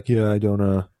out. He was like, yeah, I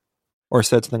don't, or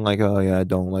said something like, oh, yeah, I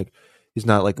don't like, he's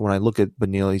not like, when I look at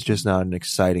Beneil, he's just not an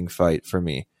exciting fight for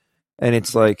me. And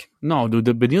it's like, no, dude,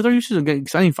 the Beneil Dariush is an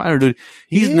exciting fighter, dude.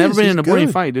 He's never been in a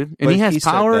boring fight, dude. And he has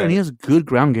power and he has good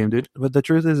ground game, dude. But the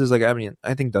truth is like, I mean,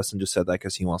 I think Dustin just said that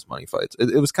because he wants money fights.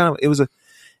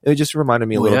 It just reminded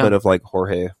me a little bit of like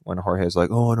Jorge, when Jorge's like,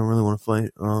 oh, I don't really want to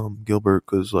fight Gilbert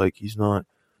because like I'm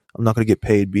not going to get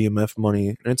paid BMF money.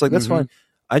 And it's like, that's fine.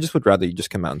 I just would rather you just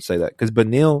come out and say that, because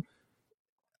Beneil,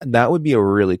 that would be a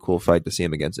really cool fight to see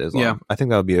him against Islam. Yeah. I think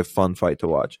that would be a fun fight to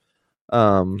watch.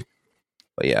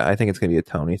 But yeah, I think it's going to be a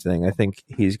Tony thing. I think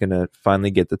he's going to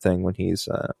finally get the thing when he's,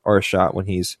 or a shot when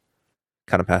he's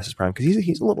kind of past his prime, because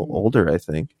he's a little older, I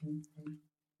think.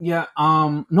 Yeah.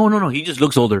 No. He just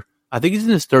looks older. I think he's in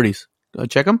his 30s.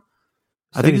 Check him.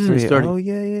 I think he's in his 30s. Oh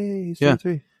yeah. He's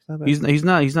 33.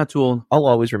 He's not too old. I'll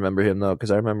always remember him though,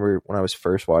 because I remember when I was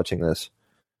first watching this.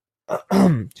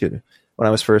 Excuse me. When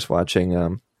I was first watching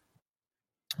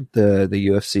the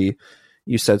UFC,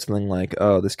 you said something like,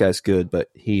 "Oh, this guy's good, but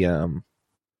he's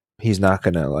not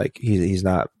gonna like he's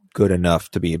not good enough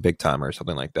to be a big timer," or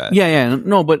something like that. Yeah,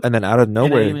 no, but and then out of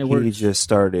nowhere he just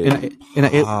started and I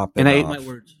ate my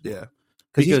words. Yeah,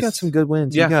 because he's got some good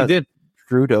wins. Yeah, he did.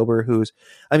 Drew Dober,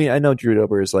 I know Drew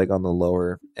Dober is like on the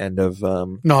lower end of.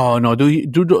 No,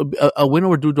 dude, a win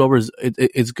over Drew Dober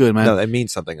it's good, man. No, that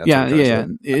means something. That's yeah.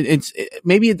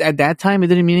 Maybe at that time it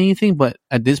didn't mean anything, but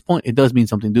at this point it does mean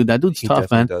something, dude. That dude's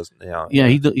tough, man. Does, yeah.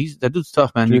 He's that dude's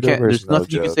tough, man. There's nothing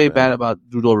you can say bad about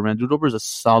Drew Dober, man. Drew Dober is a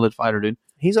solid fighter, dude.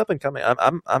 He's up and coming.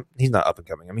 He's not up and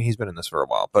coming. I mean, he's been in this for a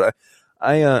while, but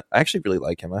I actually really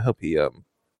like him. I hope he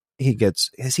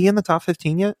gets. Is he in the top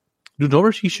 15 yet? Drew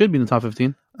Dober, he should be in the top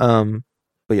 15. But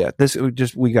yeah,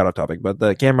 we got off topic. But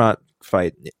the Gamrot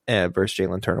fight versus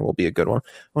Jalen Turner will be a good one.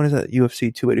 When is that?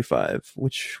 UFC 285.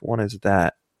 Which one is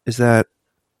that? Is that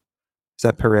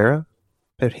Pereira?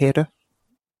 Pereira?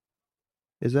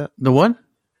 Is that the one?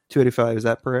 285. Is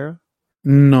that Pereira?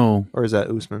 No. Or is that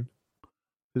Usman?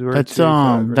 That's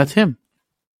right? That's him.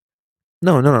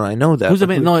 No. I know that. Who's the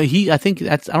man? No, I think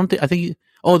that's. I don't think. I think.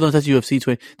 No, that's UFC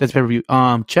 20. That's pay per view.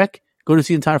 Check. Go to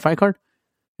see the entire fight card.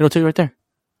 It'll tell you right there.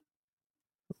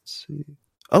 Let's see.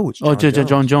 Oh, it's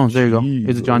John Jones. There you go.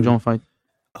 It's a John Jones fight.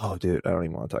 Oh, dude, I don't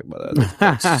even want to talk about that.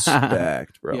 That's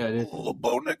stacked, bro. Yeah, it is. Oh,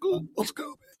 Bo Nickel. Let's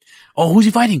go. Oh, who's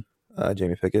he fighting?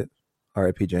 Jamie Pickett.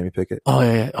 R.I.P. Jamie Pickett. Oh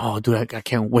yeah. Oh, dude, I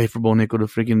can't wait for Bo Nickel to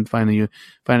freaking find a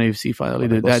UFC fight.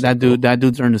 That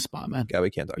dude's earned a spot, man. Yeah, we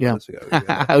can't talk about this.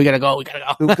 We gotta go.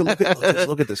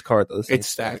 Look at this card, though. It's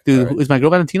stacked, dude. Right. Is my girl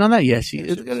Valentina on that? Yes, she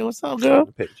is. What's up, girl?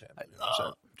 It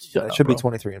should be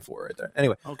 23-4 right there.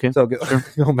 Anyway, okay. So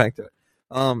going back to it.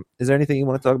 Is there anything you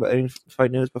want to talk about? Any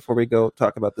fight news before we go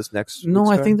talk about this next? No,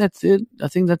 I think that's it. I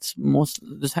think that's most.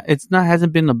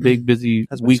 Hasn't been a big busy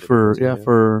week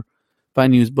for fight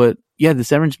news, but yeah,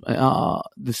 this Erin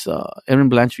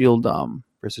Blanchfield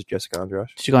versus Jessica Andrade.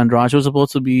 It was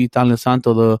supposed to be Talia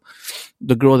Santo,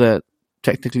 the girl that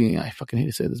technically, I fucking hate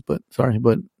to say this, but sorry,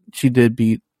 but she did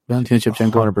beat Valentina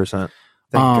Shevchenko. 100%.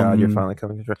 Thank God you're finally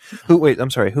coming to. Wait, I'm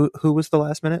sorry. Who was the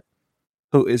last minute?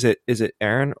 Who is it? Is it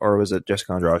Aaron or was it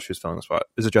Jessica Andrade who's filling the spot?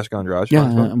 Is it Jessica Andrade? Yeah,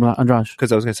 Andrade.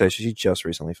 Because I was gonna say she just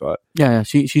recently fought. Yeah,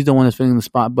 she's the one that's filling the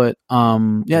spot. But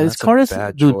this card is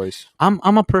bad, dude. Choice. I'm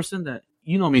a person that,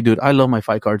 you know me, dude. I love my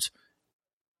fight cards,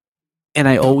 and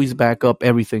I always back up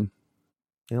everything.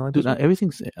 You know, dude,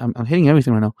 everything's. I'm hitting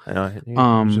everything right now. I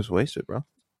know. It's just wasted, bro.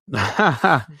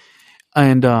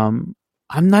 And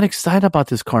I'm not excited about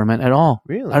this card, man, at all.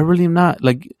 Really? I really am not.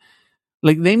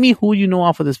 Like name me who you know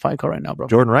off of this fight card right now, bro.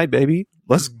 Jordan Wright, baby.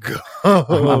 Let's go.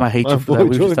 I hate you for that. We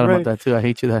were just talking about that too. I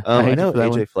hate you that. I know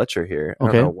AJ Fletcher here. I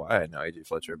don't know why I know AJ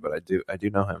Fletcher, but I do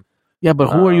know him. Yeah, but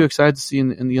who are you excited to see in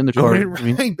the undercard? I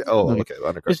mean, okay,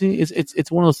 undercard.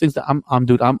 It's one of those things that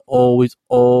I'm always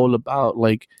all about.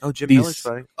 Like, Jim Miller's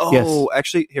fighting. Oh, yes.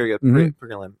 Actually, here you go.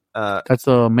 Prelim. That's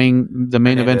the main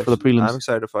event for the prelims. I'm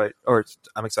excited to fight,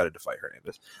 I'm excited to fight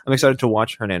Hernandez. I'm excited to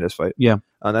watch Hernandez fight. Yeah,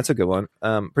 that's a good one.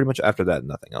 Pretty much after that,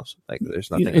 nothing else. Like,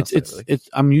 there's nothing else. It's.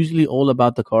 I'm usually all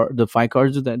about the fight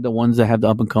cards, that the ones that have the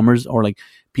up and comers or like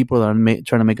people that are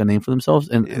trying to make a name for themselves.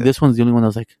 And this one's the only one I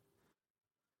was like,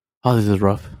 oh, this is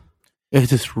rough.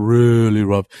 It's just really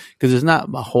rough because there's not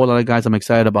a whole lot of guys I'm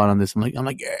excited about on this. I'm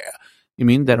like, yeah. You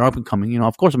mean that are up and coming? You know,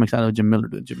 of course I'm excited with Jim Miller.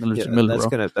 Jim Miller.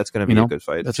 That's gonna be a good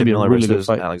fight. That's gonna be a really good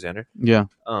fight. Alexander. Yeah.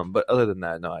 But other than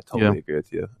that, no, I totally agree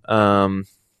with you.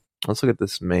 Let's look at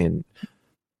this main.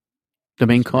 The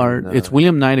main card. It's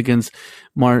William Knight against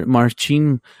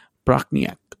Marcin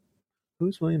Brachniak.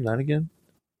 Who's William Knight again?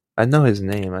 I know his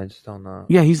name. I just don't know.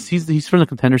 Yeah, he's from the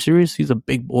Contender Series. He's a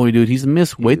big boy, dude. He's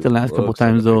missed weight the last couple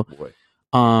times though.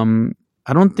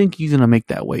 I don't think he's gonna make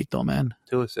that weight though, man.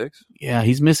 206. Yeah,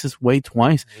 he's missed his weight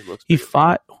twice. He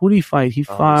fought. Who did he fight? He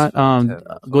fought.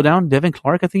 Go down. Devin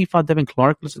Clark. I think he fought Devin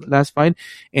Clark last fight,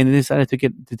 and they decided to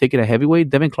take it at heavyweight.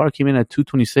 Devin Clark came in at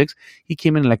 226. He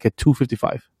came in like at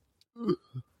 255.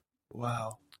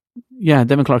 Wow. Yeah,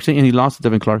 Devin Clark, and he lost to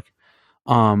Devin Clark.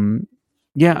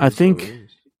 Yeah, I think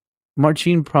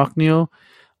Marcin Prachnio.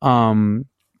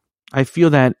 I feel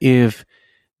that if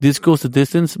this goes the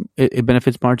distance, it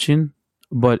benefits Marcin.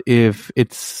 But if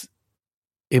it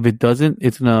doesn't,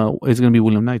 it's gonna be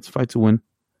William Knight's fight to win.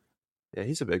 Yeah,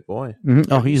 he's a big boy.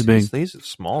 Mm-hmm. Oh, he's big. He's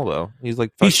small though. He's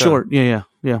like he's short. Yeah.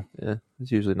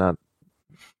 It's usually not.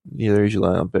 They're usually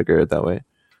not bigger that way.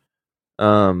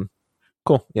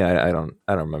 Cool. Yeah, I don't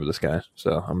remember this guy,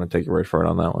 so I'm gonna take your word for it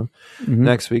on that one. Mm-hmm.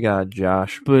 Next, we got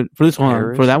Josh. But for this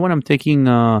one, for that one, I'm taking.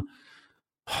 I'm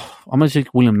gonna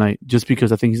take William Knight just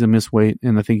because I think he's a miss weight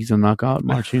and I think he's gonna knock out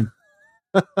Marcin.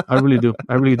 I really do.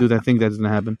 I think that's gonna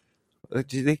happen.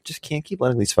 They just can't keep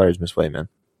letting these fighters miss weight, man.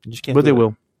 You just can't. But they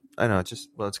will. I know. It's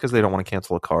because they don't want to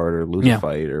cancel a card or lose a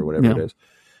fight or whatever it is.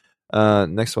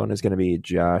 Next one is going to be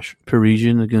Josh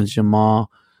Parisian against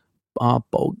Jamal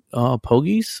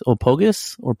Pogis or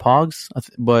Pogs.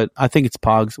 But I think it's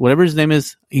Pogs. Whatever his name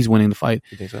is, he's winning the fight.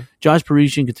 You think so? Josh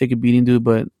Parisian could take a beating, dude,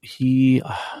 but he's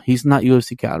not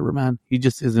UFC caliber, man. He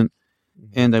just isn't.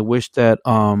 And I wish that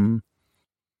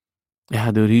yeah,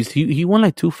 dude, he won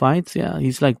like 2 fights. Yeah,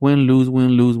 he's like win lose.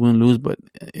 But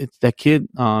it's that kid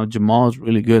Jamal is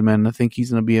really good, man. I think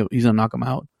he's gonna knock him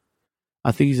out.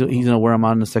 I think he's gonna wear him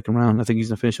out in the second round. I think he's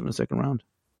gonna finish him in the second round.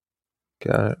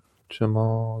 Got it.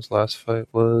 Jamal's last fight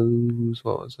was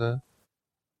what was that?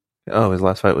 Oh, his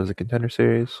last fight was the Contender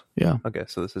Series. Yeah. Okay,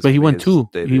 so this is. But he won 2.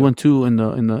 Debut. He won 2 in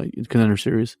the Contender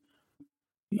Series.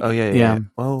 Oh yeah.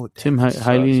 Oh, Tim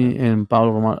Hiley and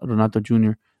Paulo Renato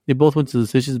Jr. They both went to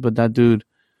decisions, but that dude.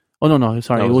 Oh no!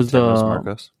 Sorry, it was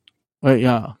Marcos. Right,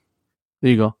 yeah.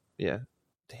 There you go. Yeah.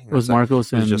 Dang, it was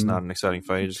Marcos. It was just not an exciting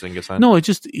fight. He just didn't get signed. No, it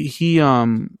just he's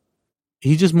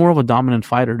just more of a dominant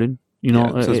fighter, dude. You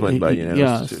know, but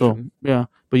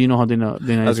you know how they know.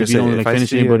 If you don't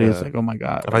finish anybody, it's like, oh my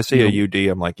god. If I see a UD,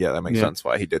 I'm like, yeah, that makes sense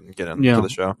why he didn't get into the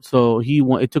show. So he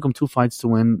won. It took him 2 fights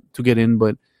to get in,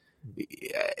 but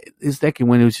his second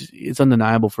win, it's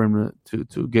undeniable for him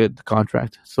to get the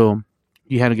contract. So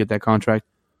he had to get that contract.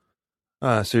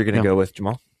 So you're gonna go with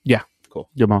Jamal? Yeah, cool.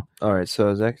 Jamal. All right.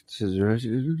 So the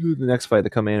next fight, the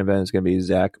co-main event is gonna be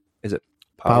Zach. Is it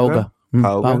Pauga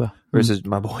versus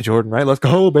my boy Jordan? Right. Let's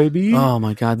go, baby. Oh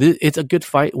my god, it's a good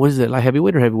fight. What is it? Like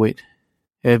heavyweight or heavyweight?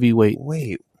 Heavyweight.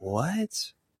 Wait,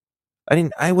 what?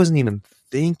 I wasn't even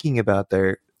thinking about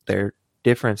their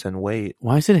difference in weight.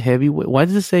 Why is it heavyweight? Why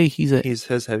does it say he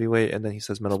says heavyweight and then he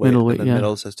says middleweight and then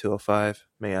middle says 205?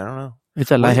 Man, I don't know.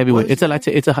 It's a light heavyweight. It's a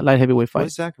light heavyweight fight.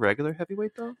 Was Zach regular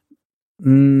heavyweight though?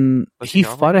 He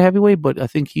fought a heavyweight, but I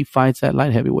think he fights at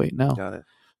light heavyweight now. Got it.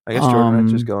 I guess Jordan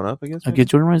Wright's just going up against. I guess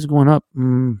Jordan Wright's going up.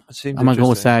 I'm gonna go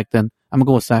with Zach then. I'm gonna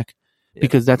go with Zach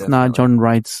because that's definitely not Jordan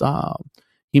Wright's.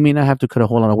 He may not have to cut a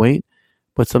whole lot of weight,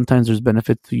 but sometimes there's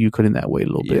benefit to you cutting that weight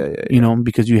a little bit. You know,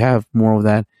 because you have more of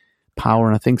that power.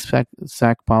 And I think Zach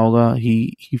Pauga,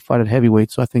 he fought at heavyweight,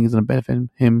 so I think it's gonna benefit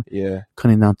him. Yeah,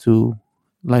 cutting down to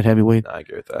light heavyweight. I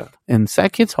agree with that. And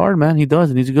Zach hits hard, man. He does,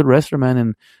 and he's a good wrestler, man.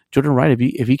 And Jordan Wright,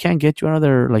 if he can't get you out of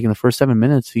there like in the first 7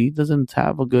 minutes, he doesn't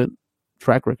have a good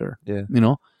track record. Yeah, you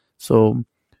know. So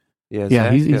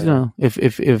Zach, he's gonna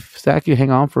if Zach you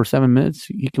hang on for 7 minutes,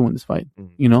 he can win this fight.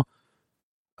 Mm-hmm. You know.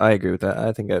 I agree with that.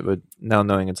 I think I would, now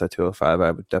knowing it's at 205,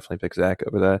 I would definitely pick Zach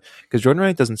over that. Because Jordan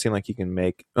Wright doesn't seem like he can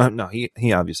make... no, he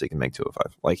obviously can make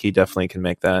 205. Like, he definitely can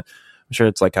make that. I'm sure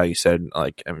it's like how you said,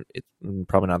 like, it's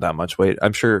probably not that much weight.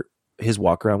 I'm sure his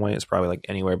walk-around weight is probably, like,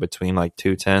 anywhere between, like,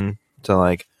 210 to,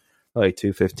 like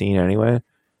 215 anyway.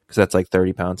 Because that's, like,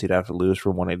 30 pounds he'd have to lose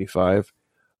for 185.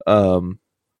 I don't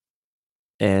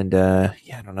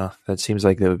know. That seems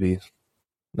like that would be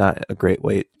not a great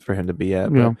weight for him to be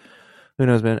at. Yeah. But who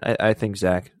knows, man? I think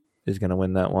Zach is going to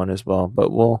win that one as well.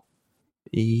 But we'll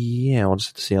just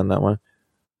have to see on that one.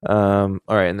 All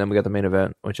right, and then we got the main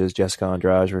event, which is Jessica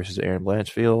Andrade versus Erin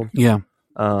Blanchfield. Yeah.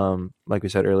 Like we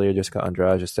said earlier, Jessica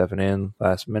Andrade just stepping in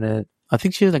last minute. I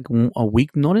think she has like a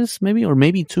week notice, maybe, or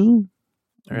maybe 2.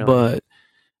 Really? But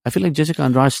I feel like Jessica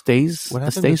Andrade stays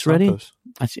ready.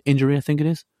 Injury, I think it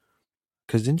is.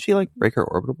 Because didn't she like break her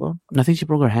orbital bone? I think she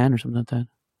broke her hand or something like that.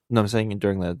 No, I'm saying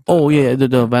during the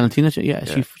the Valentina. Yeah,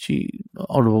 she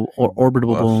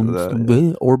orbital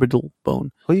bone. Orbital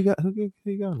bone. Who you got? Who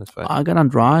you got in this fight? I got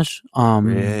Andrade.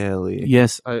 Really?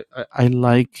 Yes, I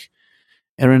like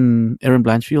Erin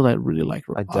Blanchfield. I really like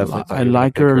her. I definitely thought I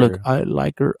like her. Look, I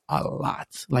like her a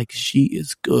lot. Like she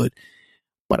is good,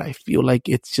 but I feel like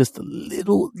it's just a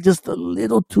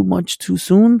little too much too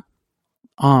soon.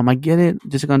 I get it.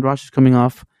 Jessica Andrade is coming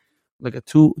off like a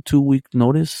 2-week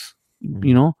notice.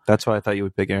 You know, that's why I thought you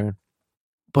would pick Erin.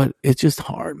 But it's just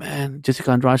hard, man.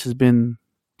 Jessica Andrade she's been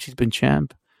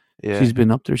champ. Yeah. She's been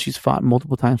up there. She's fought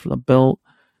multiple times for the belt.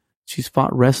 She's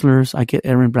fought wrestlers. I get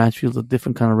Erin Blanchfield's a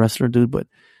different kind of wrestler, dude, but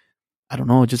I don't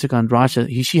know. Jessica Andrade,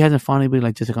 she hasn't fought anybody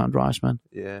like Jessica Andrade, man.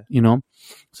 Yeah. You know?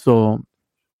 So.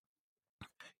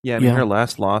 Yeah, I mean, her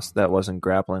last loss that wasn't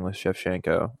grappling with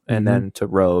Shevchenko, and then to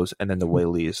Rose, and then to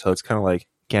Weili. So it's kind of like,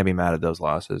 can't be mad at those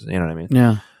losses. You know what I mean?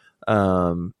 Yeah.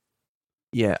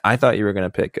 Yeah, I thought you were going to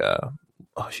pick,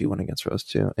 she went against Rose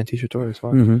too. And Tisha Torres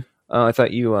fought. I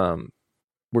thought you were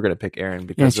going to pick Erin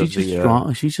because she's just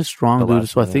strong. She's just strong, dude.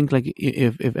 So I think like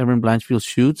if Erin Blanchfield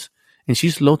shoots, and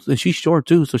she's low, and she's short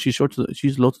too, so she's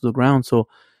low to the ground. So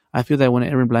I feel that when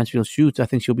Erin Blanchfield shoots, I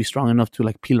think she'll be strong enough to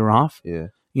like peel her off. Yeah.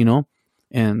 You know?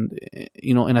 And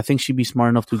and I think she'd be smart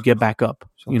enough to get back up.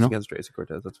 She lost against Tracy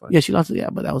Cortez, that's fine. Yeah, she lost. Yeah,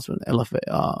 but that was an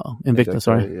Invicta.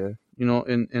 Sorry. Yeah. You know,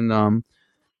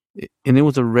 and it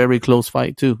was a very close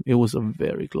fight too. It was a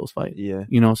very close fight. Yeah.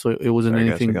 You know, so it wasn't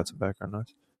anything. I got some background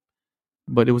noise.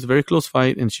 But it was a very close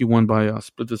fight, and she won by a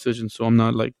split decision. So I'm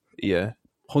not like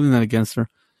holding that against her.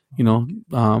 You know,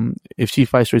 if she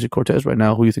fights Tracy Cortez right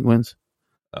now, who do you think wins?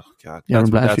 Oh God,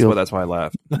 that's why I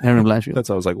laughed. Erin Blanchfield.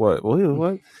 I was like, what?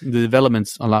 The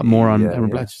development's a lot more on Erin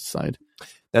Blanchfield's side.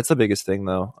 That's the biggest thing,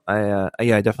 though. I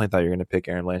definitely thought you were going to pick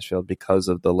Erin Blanchfield because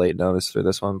of the late notice for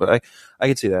this one, but I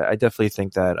could see that. I definitely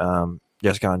think that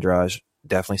Jessica Andrade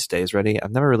definitely stays ready.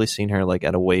 I've never really seen her like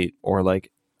at a weight or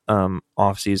like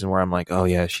off season where I'm like, oh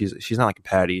yeah, she's not like a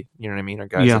Patty, you know what I mean? Or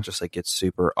guys that just like get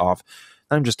super off.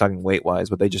 I'm just talking weight wise,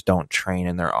 but they just don't train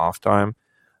in their off time.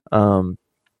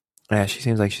 Yeah, she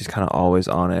seems like she's kind of always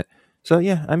on it. So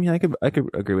yeah, I mean, I could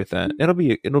agree with that. It'll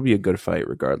be a good fight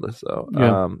regardless,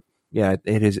 though. Yeah,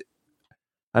 it is.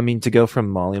 I mean, to go from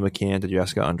Molly McCann to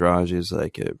Jessica Andrade is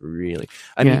like a really.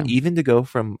 I mean, even to go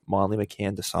from Molly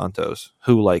McCann to Santos,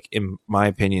 who, like, in my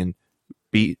opinion,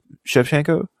 beat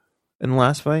Shevchenko in the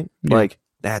last fight. Like,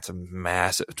 that's a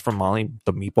massive. From Molly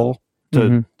the meatball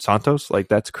to Santos, like,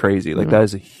 that's crazy. Like, that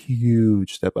is a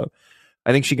huge step up.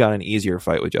 I think she got an easier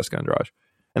fight with Jessica Andrade,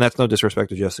 and that's no disrespect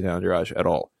to Jessica Andrade at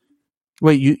all.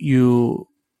 Wait, you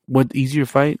what easier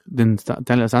fight than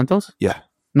Tania Santos? Yeah.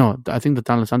 No, I think the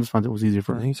Tania Santos fight was easier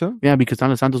for her. I think so. Yeah, because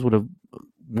Tania Santos would have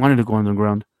wanted to go on the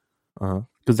ground.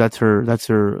 Because that's her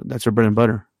bread and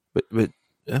butter. But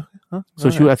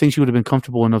so I think she would have been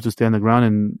comfortable enough to stay on the ground,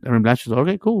 and Erin Blanchard was like,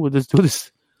 okay, cool, let's do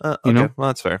this. Okay, well,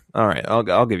 that's fair. All right,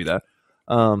 I'll give you that.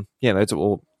 That's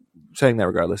saying that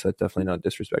regardless, that's definitely no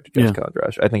disrespect to Jessica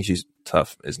Andrade. I think she's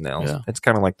tough as nails. Yeah. It's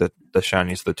kind of like the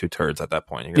shiniest of the two turds at that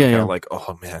point. You're kind of like,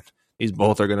 oh man, these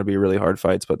both are going to be really hard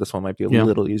fights, but this one might be a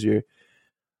little easier.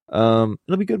 It'll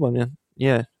be a good one, man.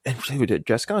 Yeah, and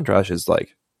Jessica Andrade is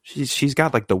like, she's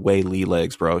got like the Wei Lee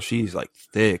legs, bro. She's like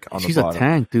thick on the bottom. She's a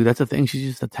tank, dude. That's the thing.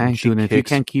 She's just a tank, dude. And if you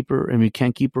can't keep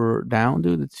her down,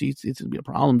 dude, it's gonna be a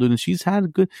problem, dude. And she's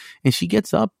had good, and she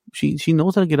gets up. She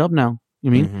knows how to get up now. I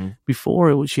mean,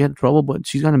 before she had trouble, but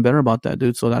she's gotten better about that,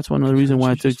 dude. So that's one of the reasons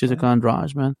why I took Jessica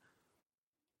Andrade, man.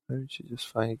 Where did she just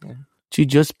fight again? She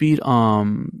just beat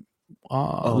Lauren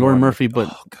Murphy,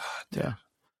 but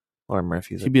Lauren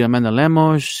Murphy. She beat Amanda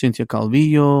Lemos, Cynthia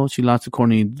Calvillo. She lost to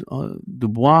Courtney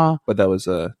Dubois. But that was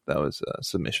a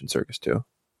submission circus too.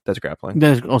 That's grappling.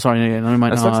 Sorry, never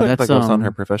mind. That's on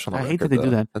her professional. I hate that they do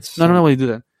that. No, they do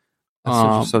that.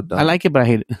 That's so dumb. I like it, but I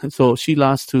hate it. So she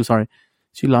lost to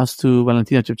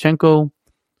Valentina Shevchenko,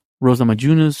 Rosa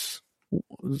Majunas,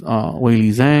 Weili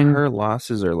Zhang. Her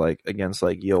losses are like against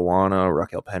like Joanna,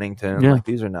 Raquel Pennington. Like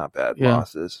these are not bad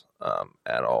losses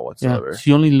at all whatsoever. Yeah.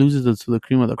 She only loses to the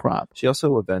cream of the crop. She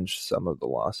also avenged some of the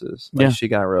losses. Like she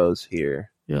got Rose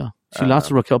here. Yeah. She lost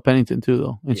to Raquel Pennington too,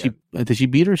 though. And did she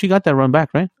beat her? She got that run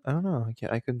back, right? I don't know.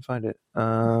 I couldn't find it.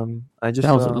 That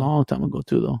was a long time ago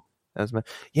too, though.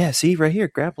 See right here,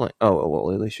 grappling. Oh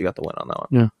well, at least she got the win on that one.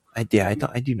 Yeah. I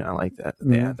do not like that.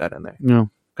 They add that in there. No.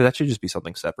 Because that should just be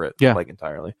something separate. Yeah. Like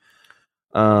entirely.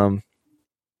 I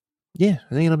think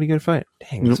it'll be a good fight.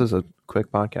 Dang, this is a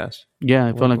quick podcast. Yeah,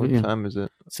 I felt like what time is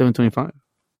it? 7:25.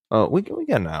 Oh, we got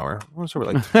an hour. We're sort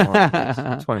of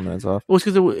like 20 minutes off. Well, it's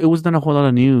because it was not a whole lot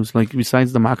of news. Like,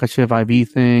 besides the Makachev IV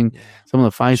thing, some of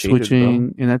the fight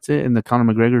switching, and that's it. And the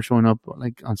Conor McGregor showing up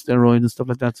like on steroids and stuff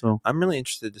like that. So I'm really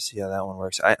interested to see how that one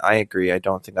works. I agree. I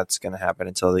don't think that's going to happen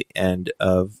until the end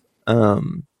of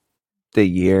the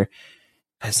year.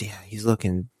 He's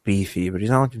looking beefy, but he's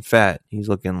not looking fat. He's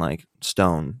looking like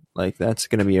stone. Like, that's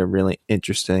going to be a really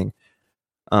interesting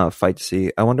fight to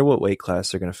see. I wonder what weight class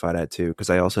they're going to fight at too, because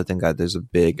I also think that there's a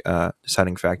big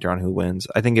deciding factor on who wins.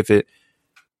 I think if it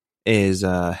is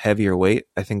heavier weight,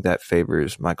 I think that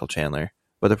favors Michael Chandler.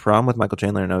 But the problem with Michael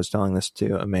Chandler, and I was telling this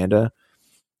to Amanda,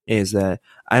 is that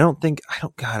I don't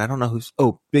know who's.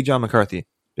 Oh, Big John McCarthy.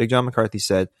 Big John McCarthy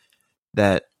said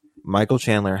that Michael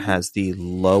Chandler has the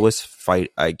lowest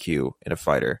fight IQ in a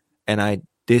fighter, and I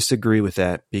disagree with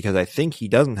that because I think he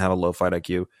doesn't have a low fight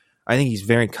IQ. I think he's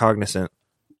very cognizant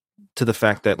to the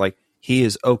fact that, like, he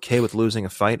is okay with losing a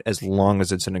fight as long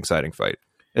as it's an exciting fight,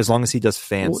 as long as he does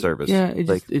fan service. Yeah,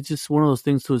 it's just one of those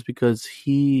things too. Is because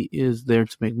he is there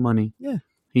to make money. Yeah,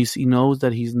 he knows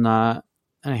that he's not.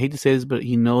 And I hate to say this, but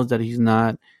he knows that he's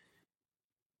not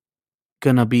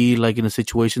gonna be like in a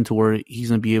situation to where he's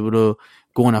gonna be able to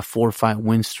go on a 4-fight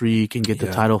win streak and get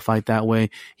the title fight that way.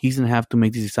 He's gonna have to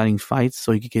make these exciting fights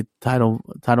so he could get title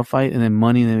fight and then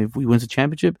money. And then if he wins the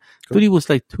championship, dude, he was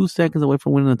like 2 seconds away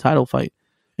from winning the title fight.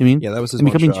 I mean, yeah, that was his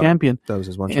becoming champion. That was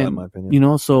his one shot, in my opinion. You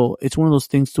know, so it's one of those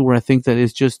things too where I think that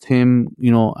it's just him.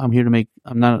 You know, I'm here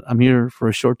for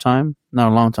a short time,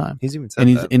 not a long time. He's even said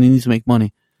that. And he needs to make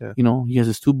money. Yeah. You know, he has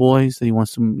his 2 boys that he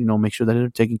wants to, you know, make sure that they're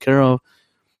taken care of.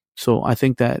 So I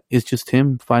think that it's just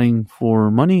him fighting for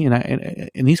money,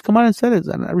 and he's come out and said it,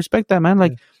 and I respect that, man.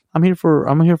 Like, I'm here for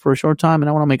a short time, and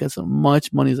I want to make as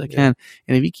much money as I can.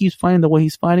 And if he keeps fighting the way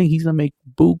he's fighting, he's gonna make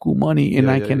buku money, and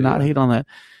I cannot hate on that.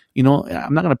 You know,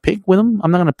 I'm not gonna pick with him.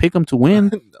 I'm not gonna pick him to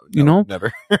win. You know,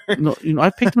 never. No, you know, I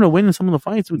picked him to win in some of the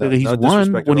fights that he's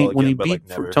won when he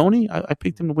beat for Tony. I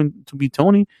picked him to beat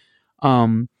Tony. I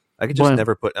could just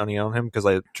never put any on him because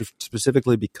I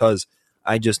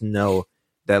just know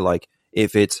that, like,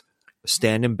 if it's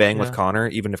stand and bang with Conor,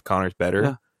 even if Conor's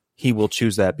better, he will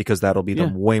choose that because that'll be the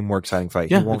way more exciting fight.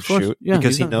 He won't shoot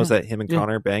because he knows that him and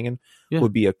Conor banging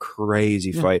would be a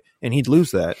crazy fight, and he'd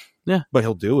lose that. Yeah, but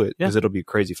he'll do it because it'll be a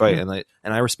crazy fight, and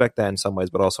I respect that in some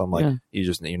ways, but also I'm like,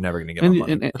 you're never gonna get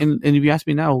money. And if you ask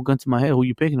me now, gun to my head, who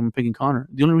you picking? I'm picking Conor.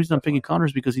 The only reason I'm picking Conor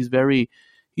is because he's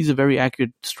a very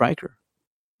accurate striker.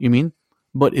 You mean?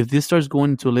 But if this starts going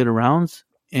into later rounds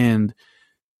and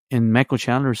Michael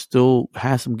Chandler still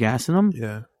has some gas in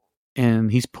him,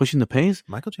 and he's pushing the pace,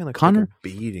 Michael Chandler Conor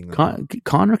beating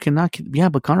Conor cannot. Yeah,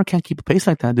 but Conor can't keep a pace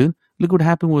like that, dude. Look what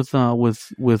happened with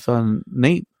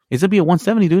Nate. It's gonna be a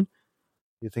 170, dude.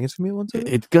 You think it's gonna be a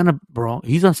 170? It's gonna, bro.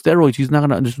 He's on steroids. He's not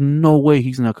gonna. There's no way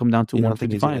he's gonna come down to 155.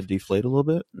 Think he's gonna deflate a little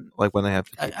bit, like when they have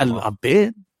a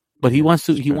bit. But he wants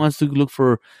to. He wants to look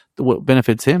for what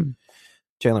benefits him.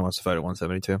 Chandler wants to fight at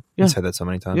 172. Yeah. He's said that so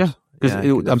many times. Yeah, because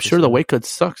I'm sure the weight cut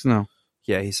sucks now.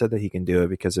 Yeah, he said that he can do it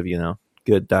because of,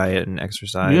 good diet and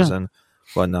exercise and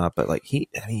whatnot. But like he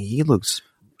looks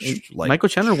like Michael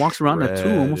Chandler walks around at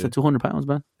almost at 200 pounds,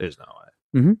 man. There's no way.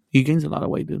 Mm-hmm. He gains a lot of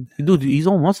weight, dude. He's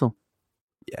all muscle.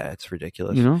 Yeah, it's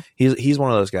ridiculous. He's one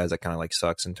of those guys that kind of like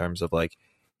sucks in terms of like,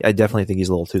 I definitely think he's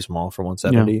a little too small for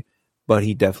 170. Yeah. But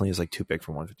he definitely is like too big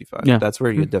for 155. Yeah. That's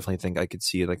where you definitely think I could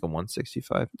see like a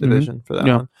 165 division for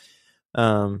that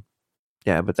one.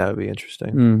 Yeah, but that would be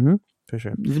interesting for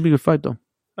sure. It's gonna be a good fight though. All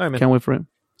right, man. Can't wait for it.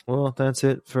 Well, that's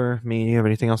it for me. You have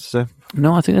anything else to say?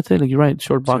 No, I think that's it. Like, you're right,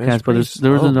 short podcast, but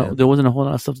there wasn't a whole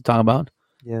lot of stuff to talk about.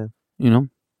 Yeah, Yeah,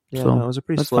 so it was a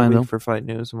pretty slow week for fight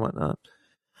news and whatnot.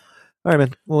 All right,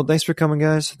 man. Well, thanks for coming,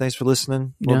 guys. Thanks for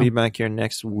listening. We'll be back here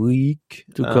next week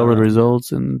to cover the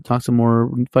results and talk some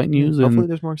more fight news. Hopefully,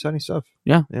 there's more exciting stuff.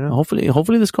 Yeah,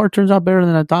 hopefully this card turns out better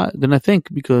than I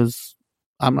think, because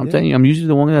I'm telling you, I'm usually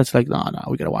the one that's like, no,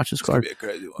 we gotta watch this card. It's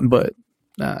gonna be a crazy one. But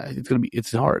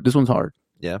it's hard. This one's hard.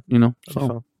 Yeah,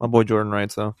 So my boy Jordan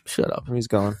writes though. Shut up. He's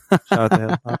going. Shout out to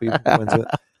him. Hope he wins it.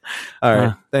 All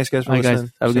right. Thanks, guys, for listening.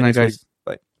 Guys. Have a good night, guys.